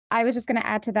form. I was just going to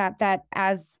add to that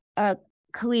as a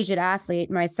collegiate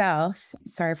athlete myself,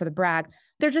 sorry for the brag,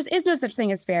 there just is no such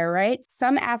thing as fair, right?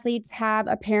 Some athletes have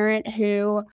a parent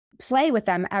who play with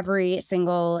them every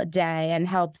single day and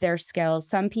help their skills.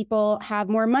 Some people have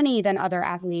more money than other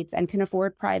athletes and can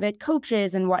afford private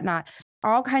coaches and whatnot.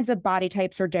 All kinds of body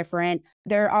types are different.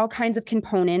 There are all kinds of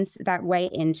components that weigh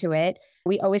into it.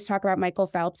 We always talk about Michael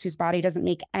Phelps, whose body doesn't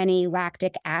make any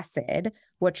lactic acid,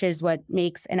 which is what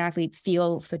makes an athlete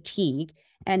feel fatigue.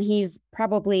 And he's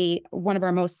probably one of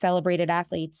our most celebrated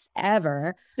athletes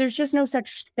ever. There's just no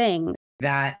such thing.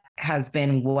 That has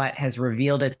been what has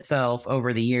revealed itself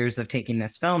over the years of taking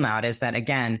this film out, is that,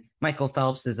 again, Michael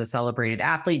Phelps is a celebrated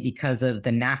athlete because of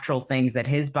the natural things that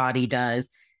his body does.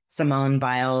 Simone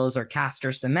Biles or Caster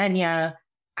Semenya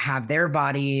have their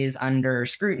bodies under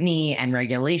scrutiny and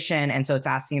regulation. And so it's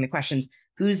asking the questions,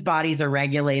 whose bodies are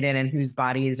regulated and whose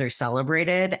bodies are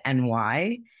celebrated and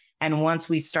why? And once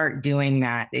we start doing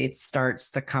that, it starts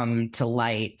to come to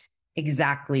light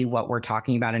exactly what we're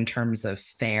talking about in terms of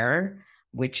fair,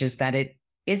 which is that it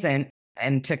isn't.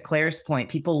 And to Claire's point,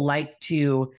 people like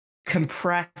to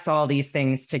compress all these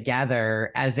things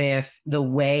together as if the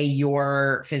way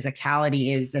your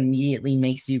physicality is immediately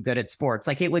makes you good at sports.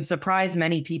 Like, it would surprise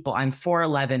many people. I'm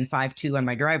 4'11", 5'2" on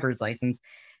my driver's license,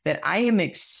 that I am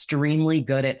extremely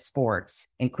good at sports,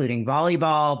 including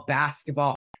volleyball,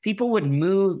 basketball. People would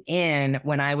move in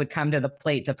when I would come to the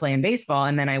plate to play in baseball,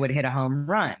 and then I would hit a home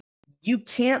run. You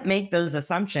can't make those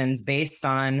assumptions based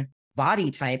on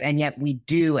body type, and yet we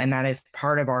do. And that is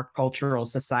part of our cultural,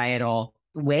 societal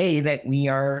way that we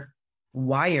are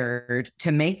wired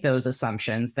to make those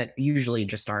assumptions that usually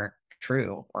just aren't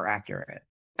true or accurate.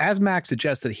 As Max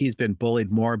suggests that he's been bullied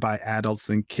more by adults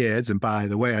than kids. And by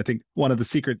the way, I think one of the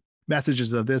secret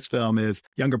messages of this film is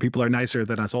younger people are nicer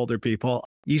than us older people.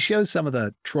 You show some of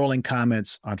the trolling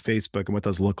comments on Facebook and what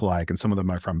those look like. And some of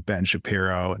them are from Ben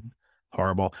Shapiro and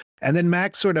horrible. And then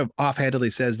Max sort of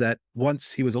offhandedly says that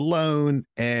once he was alone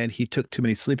and he took too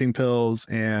many sleeping pills,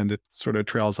 and it sort of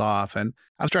trails off. And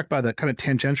I'm struck by the kind of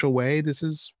tangential way this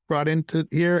is brought into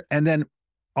here. And then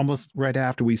almost right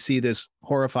after, we see this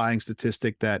horrifying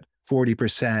statistic that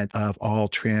 40% of all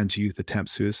trans youth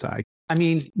attempt suicide. I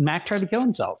mean, Mac tried to kill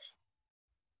himself.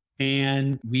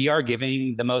 And we are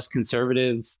giving the most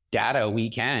conservative data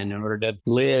we can in order to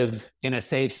live in a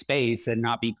safe space and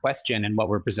not be questioned in what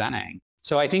we're presenting.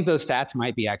 So I think those stats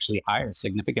might be actually higher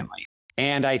significantly.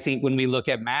 And I think when we look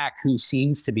at Mac, who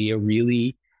seems to be a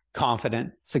really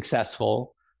confident,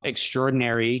 successful,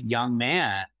 extraordinary young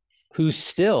man who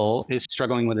still is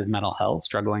struggling with his mental health,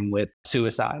 struggling with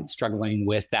suicide, struggling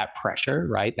with that pressure,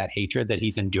 right? That hatred that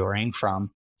he's enduring from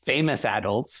famous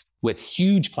adults with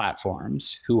huge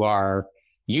platforms who are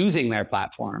using their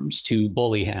platforms to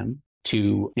bully him,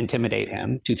 to intimidate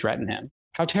him, to threaten him.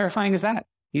 How terrifying is that?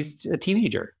 He's a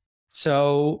teenager.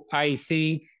 So I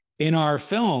think in our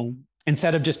film,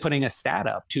 instead of just putting a stat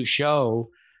up to show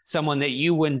someone that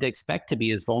you wouldn't expect to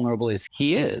be as vulnerable as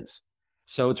he is.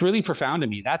 So it's really profound to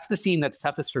me. That's the scene that's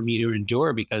toughest for me to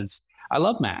endure, because I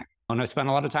love Mac and I spent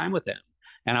a lot of time with him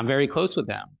and I'm very close with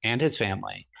him and his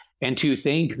family. And to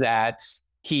think that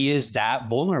he is that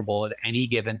vulnerable at any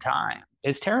given time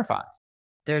is terrifying.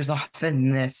 There's often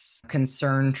this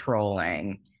concern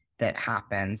trolling that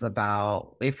happens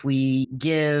about if we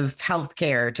give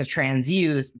healthcare to trans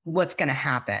youth, what's going to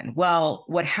happen? Well,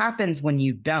 what happens when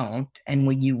you don't, and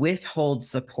when you withhold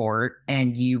support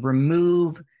and you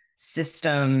remove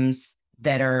systems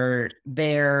that are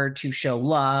there to show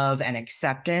love and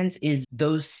acceptance, is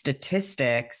those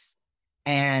statistics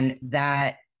and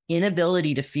that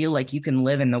inability to feel like you can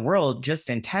live in the world just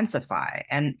intensify.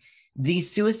 And these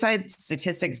suicide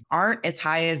statistics aren't as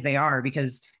high as they are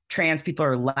because trans people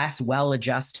are less well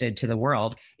adjusted to the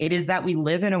world. It is that we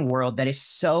live in a world that is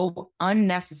so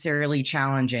unnecessarily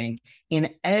challenging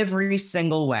in every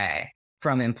single way,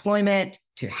 from employment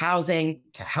to housing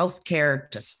to healthcare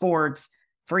to sports,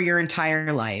 for your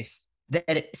entire life,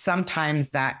 that sometimes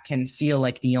that can feel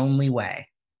like the only way.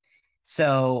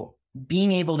 So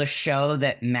being able to show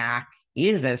that Mac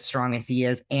is as strong as he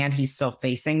is and he's still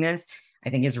facing this, I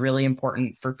think is really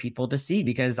important for people to see,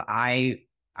 because I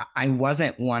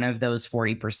wasn't one of those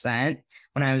 40%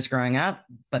 when I was growing up,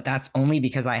 but that's only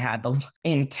because I had the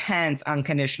intense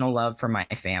unconditional love for my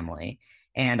family.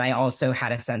 And I also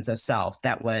had a sense of self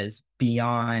that was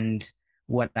beyond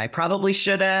what I probably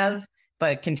should have,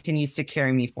 but continues to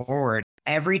carry me forward.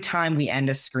 Every time we end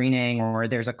a screening or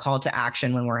there's a call to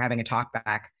action when we're having a talk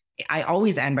back, I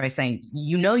always end by saying,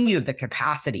 you have the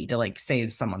capacity to like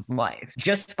save someone's life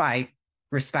just by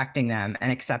respecting them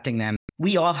and accepting them.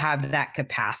 We all have that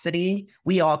capacity.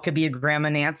 We all could be a Grandma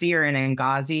Nancy or an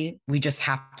Ngozi. We just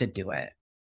have to do it.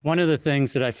 One of the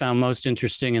things that I found most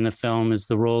interesting in the film is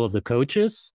the role of the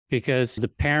coaches, because the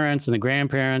parents and the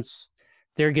grandparents,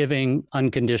 they're giving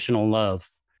unconditional love.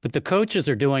 But the coaches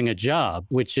are doing a job,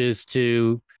 which is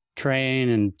to train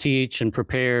and teach and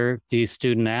prepare these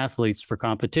student athletes for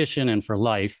competition and for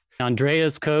life.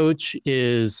 Andrea's coach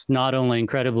is not only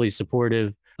incredibly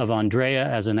supportive of Andrea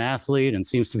as an athlete and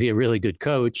seems to be a really good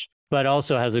coach, but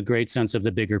also has a great sense of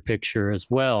the bigger picture as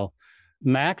well.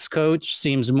 Mac's coach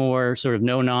seems more sort of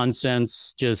no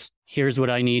nonsense, just here's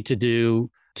what I need to do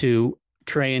to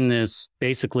train this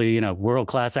basically,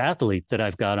 world-class athlete that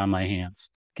I've got on my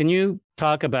hands. Can you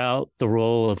talk about the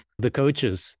role of the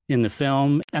coaches in the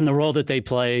film and the role that they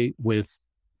play with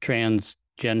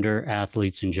transgender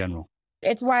athletes in general?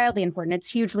 It's wildly important. It's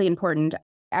hugely important.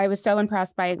 I was so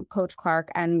impressed by Coach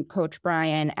Clark and Coach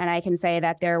Brian. And I can say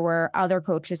that there were other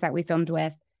coaches that we filmed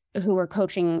with who were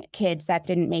coaching kids that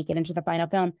didn't make it into the final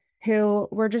film, who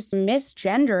were just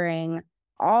misgendering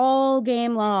all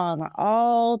game long,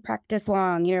 all practice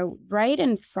long, right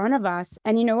in front of us.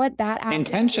 And you know what? That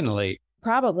Intentionally.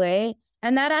 Probably.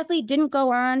 And that athlete didn't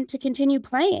go on to continue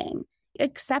playing.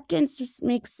 Acceptance just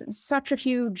makes such a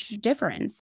huge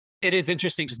difference. It is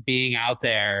interesting just being out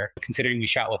there, considering we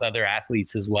shot with other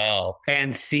athletes as well,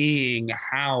 and seeing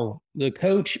how the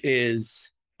coach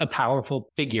is a powerful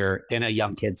figure in a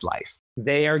young kid's life.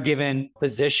 They are given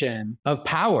position of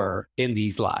power in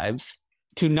these lives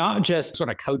to not just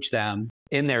sort of coach them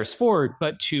in their sport,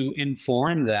 but to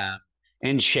inform them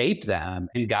and shape them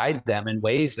and guide them in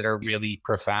ways that are really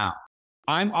profound.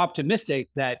 I'm optimistic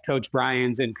that Coach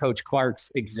Brian's and Coach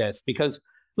Clark's exist because,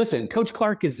 listen, Coach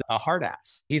Clark is a hard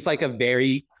ass. He's like a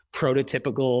very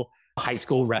prototypical high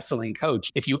school wrestling coach.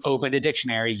 If you opened a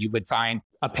dictionary, you would find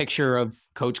a picture of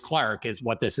Coach Clark is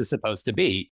what this is supposed to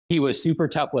be. He was super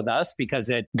tough with us because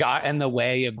it got in the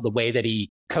way of the way that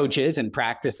he coaches and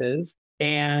practices.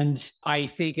 And I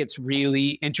think it's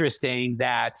really interesting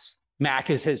that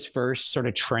Mac is his first sort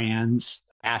of trans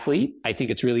athlete. I think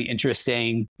it's really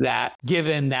interesting that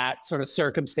given that sort of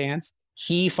circumstance,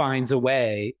 he finds a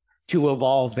way to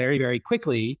evolve very, very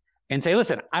quickly and say,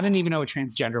 listen, I didn't even know what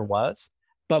transgender was,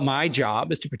 but my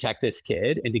job is to protect this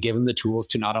kid and to give him the tools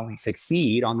to not only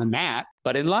succeed on the mat,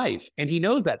 but in life. And he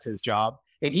knows that's his job.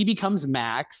 And he becomes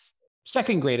Mac's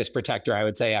second greatest protector, I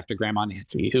would say, after Grandma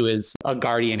Nancy, who is a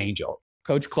guardian angel.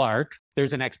 Coach Clark,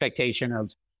 there's an expectation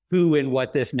of who and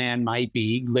what this man might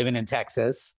be living in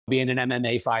Texas, being an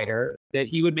MMA fighter, that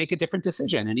he would make a different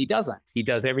decision. And he doesn't. He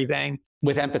does everything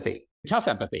with empathy, tough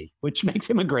empathy, which makes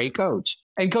him a great coach.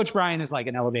 And Coach Brian is like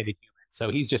an elevated human. So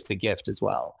he's just a gift as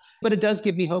well. But it does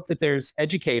give me hope that there's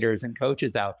educators and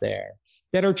coaches out there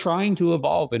that are trying to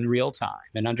evolve in real time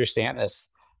and understand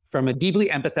this from a deeply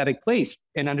empathetic place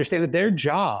and understand that their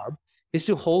job is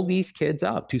to hold these kids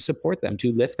up, to support them,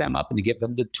 to lift them up, and to give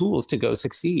them the tools to go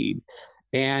succeed.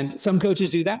 And some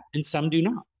coaches do that and some do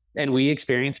not. And we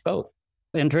experience both.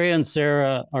 Andrea and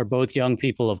Sarah are both young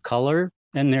people of color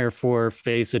and therefore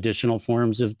face additional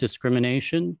forms of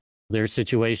discrimination. Their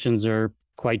situations are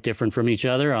quite different from each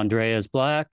other. Andrea is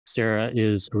Black. Sarah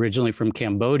is originally from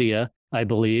Cambodia, I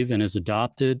believe, and is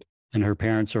adopted, and her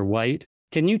parents are white.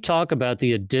 Can you talk about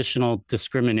the additional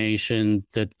discrimination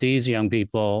that these young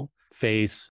people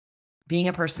face being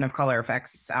a person of color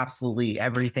affects absolutely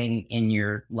everything in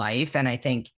your life. And I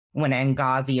think when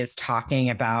Ngozi is talking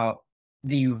about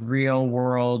the real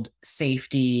world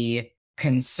safety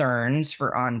concerns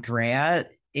for Andrea,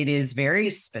 it is very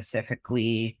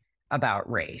specifically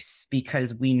about race,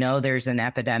 because we know there's an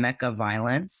epidemic of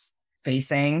violence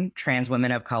facing trans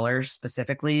women of color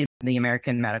specifically. The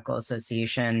American Medical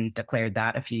Association declared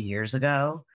that a few years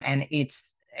ago. And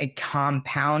it's a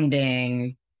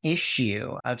compounding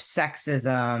issue of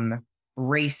sexism,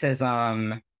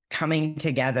 racism coming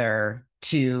together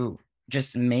to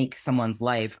just make someone's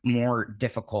life more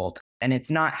difficult. And it's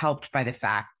not helped by the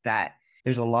fact that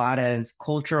there's a lot of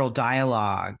cultural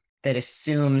dialogue that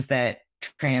assumes that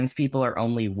trans people are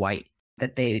only white,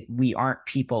 that we aren't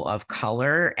people of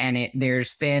color. And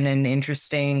there's been an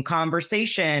interesting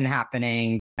conversation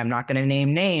happening. I'm not going to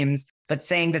name names, but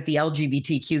saying that the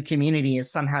LGBTQ community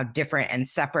is somehow different and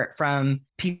separate from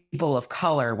people of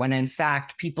color, when in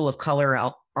fact, people of color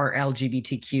are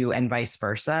LGBTQ and vice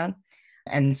versa.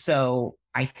 And so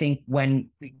I think when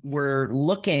we're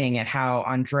looking at how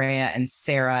Andrea and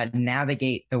Sarah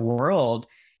navigate the world,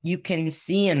 you can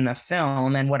see in the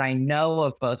film, and what I know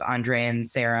of both Andrea and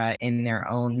Sarah in their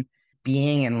own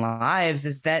being and lives,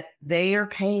 is that they are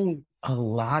paying a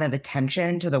lot of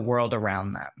attention to the world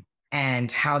around them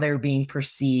and how they're being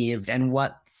perceived and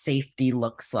what safety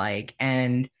looks like.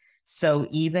 And so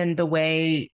even the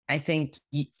way I think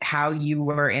how you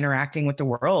were interacting with the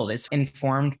world is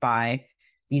informed by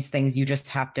these things. You just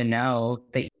have to know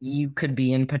that you could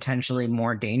be in potentially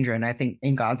more danger. And I think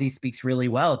Ngozi speaks really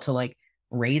well to like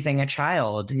raising a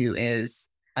child who is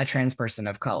a trans person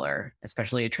of color,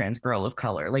 especially a trans girl of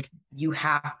color. Like, you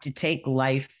have to take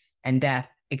life and death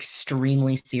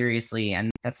extremely seriously.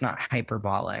 And that's not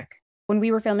hyperbolic. When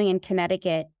we were filming in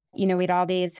Connecticut, we had all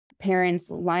these parents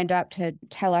lined up to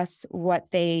tell us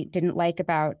what they didn't like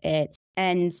about it.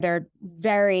 And they're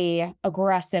very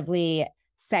aggressively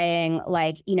saying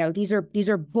like, these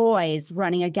are boys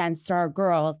running against our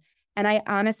girls. And I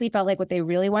honestly felt like what they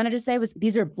really wanted to say was,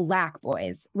 these are Black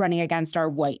boys running against our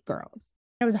white girls.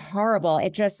 It was horrible.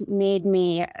 It just made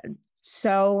me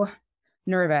so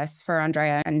nervous for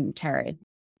Andrea and Terry.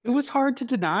 It was hard to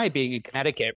deny being in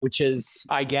Connecticut, which is,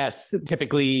 I guess,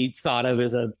 typically thought of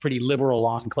as a pretty liberal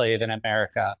enclave in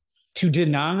America. To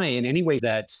deny in any way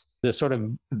that the sort of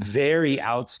very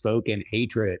outspoken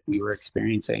hatred we were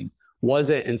experiencing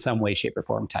wasn't in some way, shape, or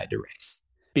form tied to race.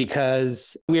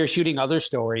 Because we were shooting other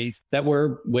stories that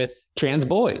were with trans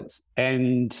boys.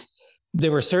 And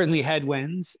there were certainly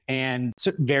headwinds and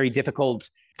very difficult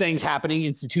things happening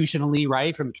institutionally,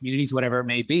 right, from communities, whatever it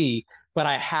may be. But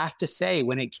I have to say,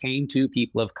 when it came to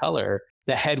people of color,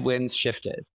 the headwinds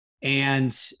shifted.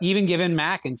 And even given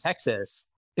Mac in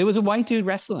Texas, it was a white dude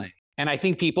wrestling. And I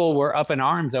think people were up in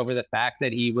arms over the fact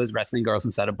that he was wrestling girls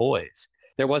instead of boys.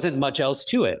 There wasn't much else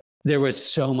to it. There was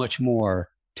so much more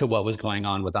to what was going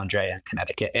on with Andrea in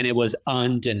Connecticut. And it was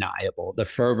undeniable. The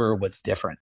fervor was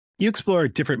different. You explore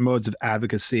different modes of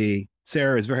advocacy.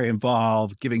 Sarah is very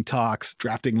involved, giving talks,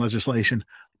 drafting legislation.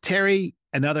 Terry,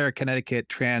 another Connecticut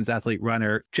trans athlete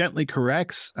runner, gently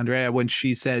corrects Andrea when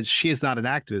she says she is not an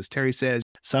activist. Terry says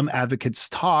some advocates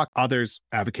talk, others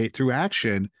advocate through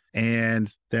action,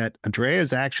 and that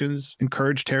Andrea's actions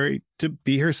encourage Terry to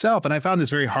be herself. And I found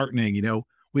this very heartening.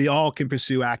 We all can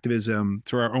pursue activism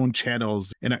through our own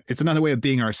channels, and it's another way of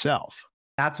being ourselves.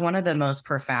 That's one of the most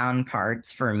profound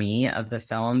parts for me of the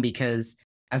film, because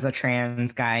as a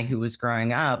trans guy who was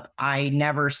growing up, I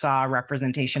never saw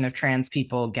representation of trans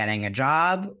people getting a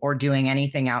job or doing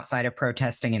anything outside of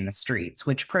protesting in the streets,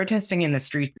 which protesting in the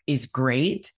streets is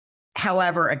great.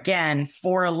 However, again,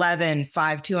 4'11",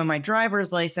 5'2" on my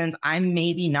driver's license, I'm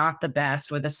maybe not the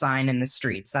best with a sign in the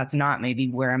streets. That's not maybe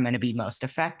where I'm going to be most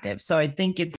effective. So I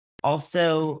think it's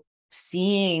also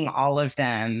seeing all of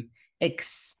them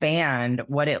expand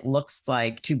what it looks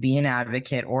like to be an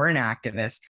advocate or an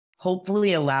activist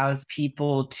hopefully allows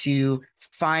people to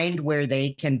find where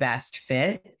they can best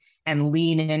fit and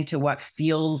lean into what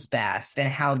feels best and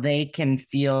how they can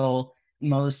feel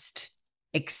most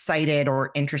excited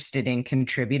or interested in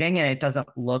contributing. And it doesn't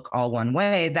look all one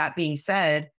way. That being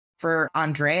said, for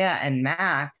Andrea and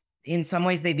Mac, in some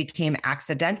ways, they became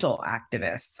accidental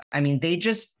activists. I mean, they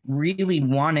just really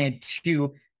wanted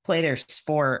to play their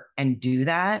sport and do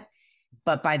that.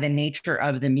 But by the nature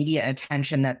of the media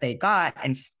attention that they got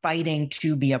and fighting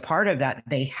to be a part of that,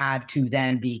 they had to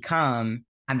then become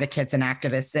advocates and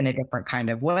activists in a different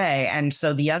kind of way. And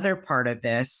so the other part of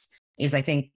this is, I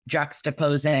think,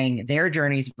 juxtaposing their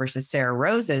journeys versus Sarah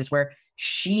Rose's, where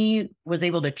she was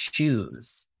able to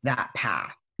choose that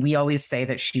path. We always say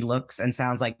that she looks and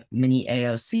sounds like mini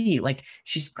AOC. Like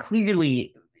she's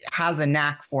clearly has a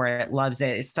knack for it, loves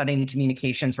it, is studying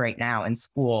communications right now in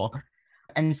school.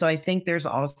 And so I think there's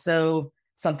also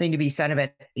something to be said about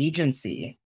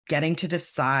agency, getting to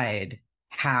decide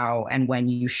how and when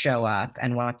you show up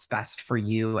and what's best for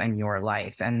you and your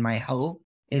life. And my hope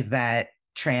is that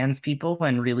trans people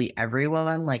and really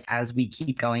everyone, like as we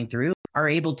keep going through, are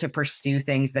able to pursue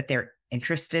things that they're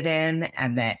interested in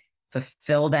and that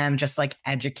fulfill them, just like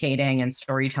educating and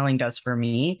storytelling does for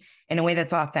me, in a way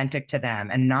that's authentic to them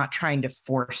and not trying to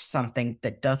force something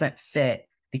that doesn't fit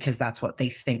because that's what they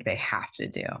think they have to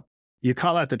do. You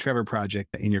call out the Trevor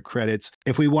Project in your credits.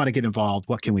 If we want to get involved,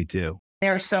 what can we do?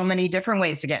 There are so many different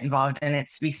ways to get involved, and it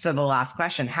speaks to the last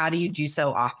question. How do you do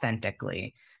so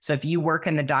authentically? So if you work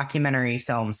in the documentary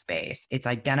film space, it's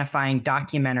identifying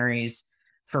documentaries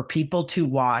for people to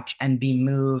watch and be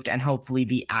moved and hopefully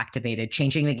be activated.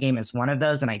 Changing the Game is one of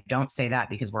those. And I don't say that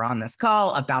because we're on this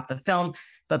call about the film,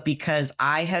 but because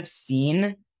I have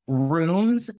seen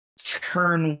rooms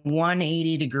turn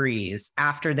 180 degrees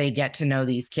after they get to know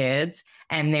these kids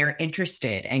and they're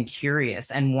interested and curious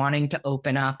and wanting to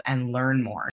open up and learn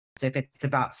more. So if it's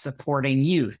about supporting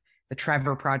youth, the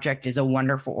Trevor Project is a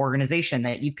wonderful organization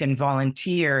that you can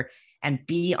volunteer and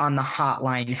be on the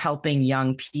hotline helping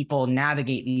young people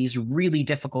navigate these really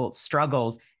difficult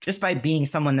struggles just by being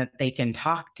someone that they can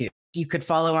talk to. You could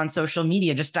follow on social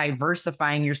media, just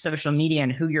diversifying your social media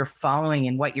and who you're following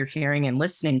and what you're hearing and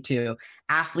listening to.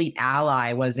 Athlete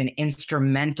Ally was an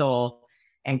instrumental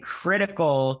and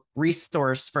critical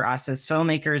resource for us as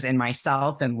filmmakers and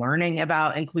myself and learning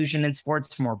about inclusion in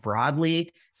sports more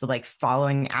broadly. So like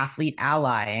following Athlete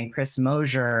Ally and Chris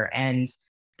Mosier, and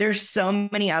there's so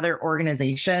many other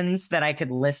organizations that I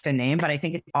could list and name, but I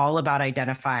think it's all about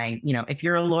identifying, if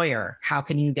you're a lawyer, how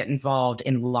can you get involved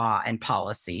in law and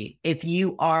policy? If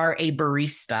you are a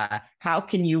barista, how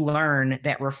can you learn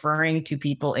that referring to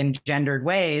people in gendered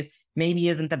ways maybe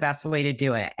isn't the best way to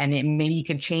do it? And maybe you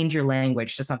can change your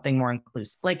language to something more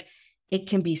inclusive. Like it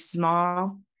can be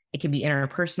small, it can be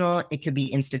interpersonal, it could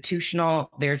be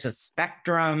institutional. There's a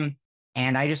spectrum.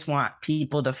 And I just want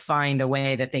people to find a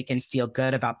way that they can feel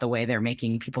good about the way they're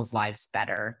making people's lives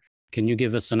better. Can you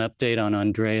give us an update on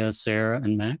Andrea, Sarah,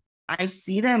 and Mac? I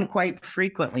see them quite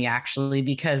frequently, actually,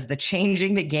 because the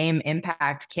Changing the Game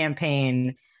Impact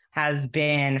campaign has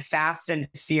been fast and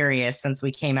furious since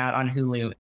we came out on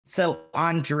Hulu. So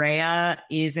Andrea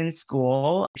is in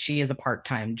school. She has a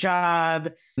part-time job.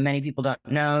 Many people don't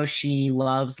know she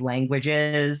loves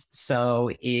languages,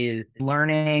 so is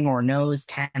learning or knows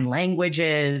 10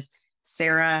 languages.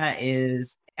 Sarah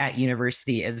is at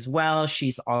university as well.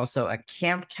 She's also a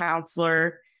camp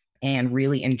counselor and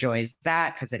really enjoys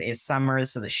that because it is summer,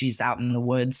 so that she's out in the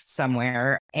woods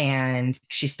somewhere. And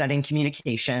she's studying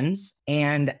communications.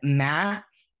 And Matt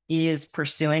is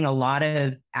pursuing a lot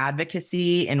of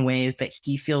advocacy in ways that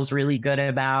he feels really good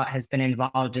about, has been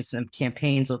involved in some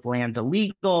campaigns with Lambda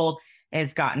Legal,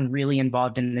 has gotten really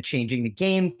involved in the Changing the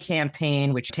Game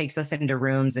campaign, which takes us into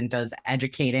rooms and does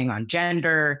educating on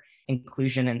gender,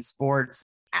 inclusion in sports.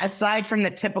 Aside from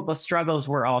the typical struggles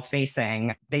we're all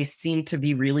facing, they seem to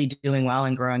be really doing well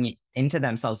and growing into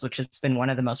themselves, which has been one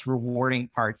of the most rewarding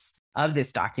parts of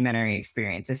this documentary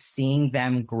experience, is seeing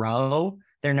them grow.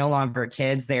 They're no longer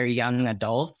kids, they're young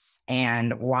adults.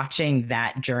 And watching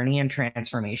that journey and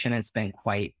transformation has been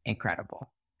quite incredible.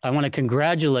 I want to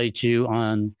congratulate you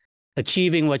on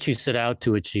achieving what you set out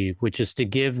to achieve, which is to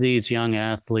give these young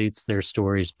athletes their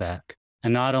stories back.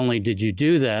 And not only did you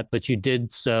do that, but you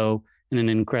did so in an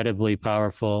incredibly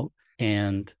powerful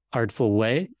and artful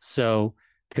way. So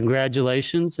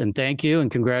congratulations and thank you.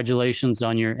 And congratulations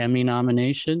on your Emmy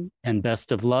nomination and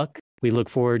best of luck. We look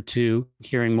forward to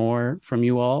hearing more from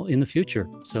you all in the future.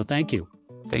 So thank you.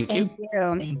 Thank you.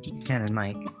 Thank you, Ken and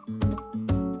Mike.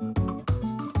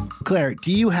 Claire,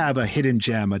 do you have a hidden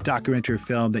gem, a documentary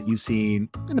film that you've seen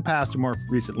in the past or more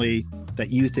recently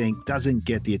that you think doesn't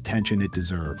get the attention it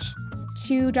deserves?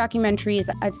 2 documentaries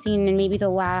I've seen in maybe the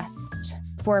last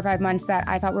 4 or 5 months that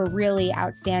I thought were really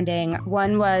outstanding.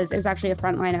 One was, it was actually a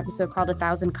Frontline episode called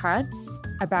 1,000 Cuts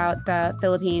about the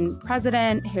Philippine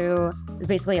president who is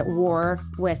basically at war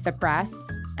with the press.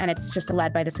 And it's just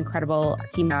led by this incredible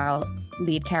female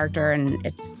lead character, and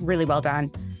it's really well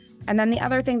done. And then the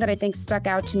other thing that I think stuck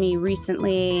out to me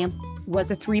recently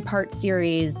was a 3-part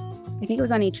series. I think it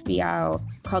was on HBO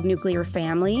called Nuclear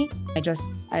Family.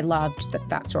 I loved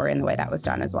that story and the way that was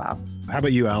done as well. How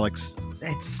about you, Alex?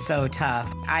 It's so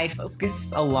tough. I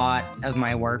focus a lot of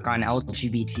my work on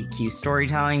LGBTQ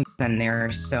storytelling, and there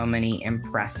are so many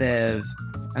impressive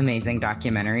amazing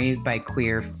documentaries by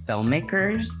queer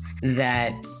filmmakers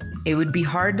that it would be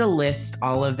hard to list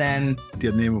all of them. Do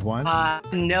you have the name of one?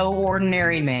 No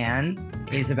Ordinary Man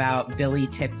is about Billy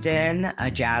Tipton,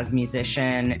 a jazz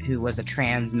musician who was a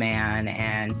trans man,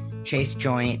 and Chase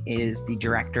Joint is the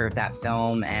director of that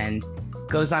film and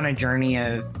goes on a journey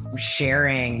of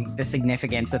sharing the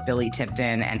significance of Billy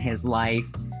Tipton and his life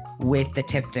with the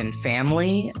Tipton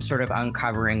family, sort of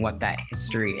uncovering what that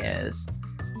history is.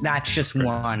 That's just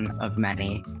one of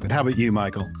many. And how about you,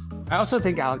 Michael? I also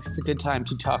think, Alex, it's a good time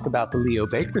to talk about the Leo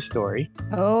Baker story.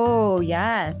 Oh,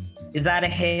 yes. Is that a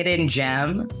hidden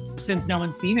gem? Since no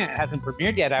one's seen it, it hasn't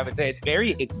premiered yet, I would say it's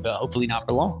very hidden, but hopefully not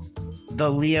for long. The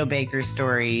Leo Baker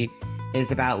story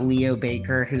is about Leo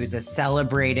Baker, who's a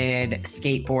celebrated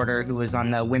skateboarder who was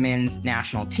on the women's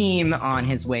national team on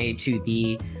his way to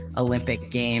the Olympic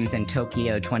Games in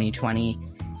Tokyo 2020.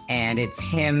 And it's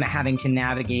him having to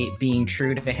navigate being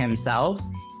true to himself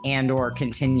and or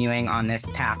continuing on this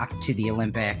path to the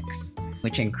Olympics,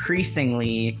 which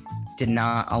increasingly did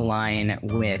not align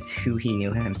with who he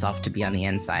knew himself to be on the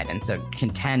inside. And so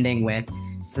contending with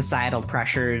societal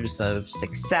pressures of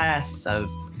success, of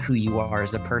who you are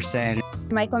as a person.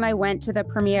 Michael and I went to the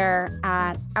premiere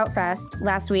at Outfest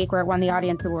last week where it won the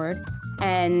audience award,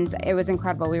 and it was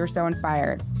incredible. We were so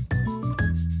inspired.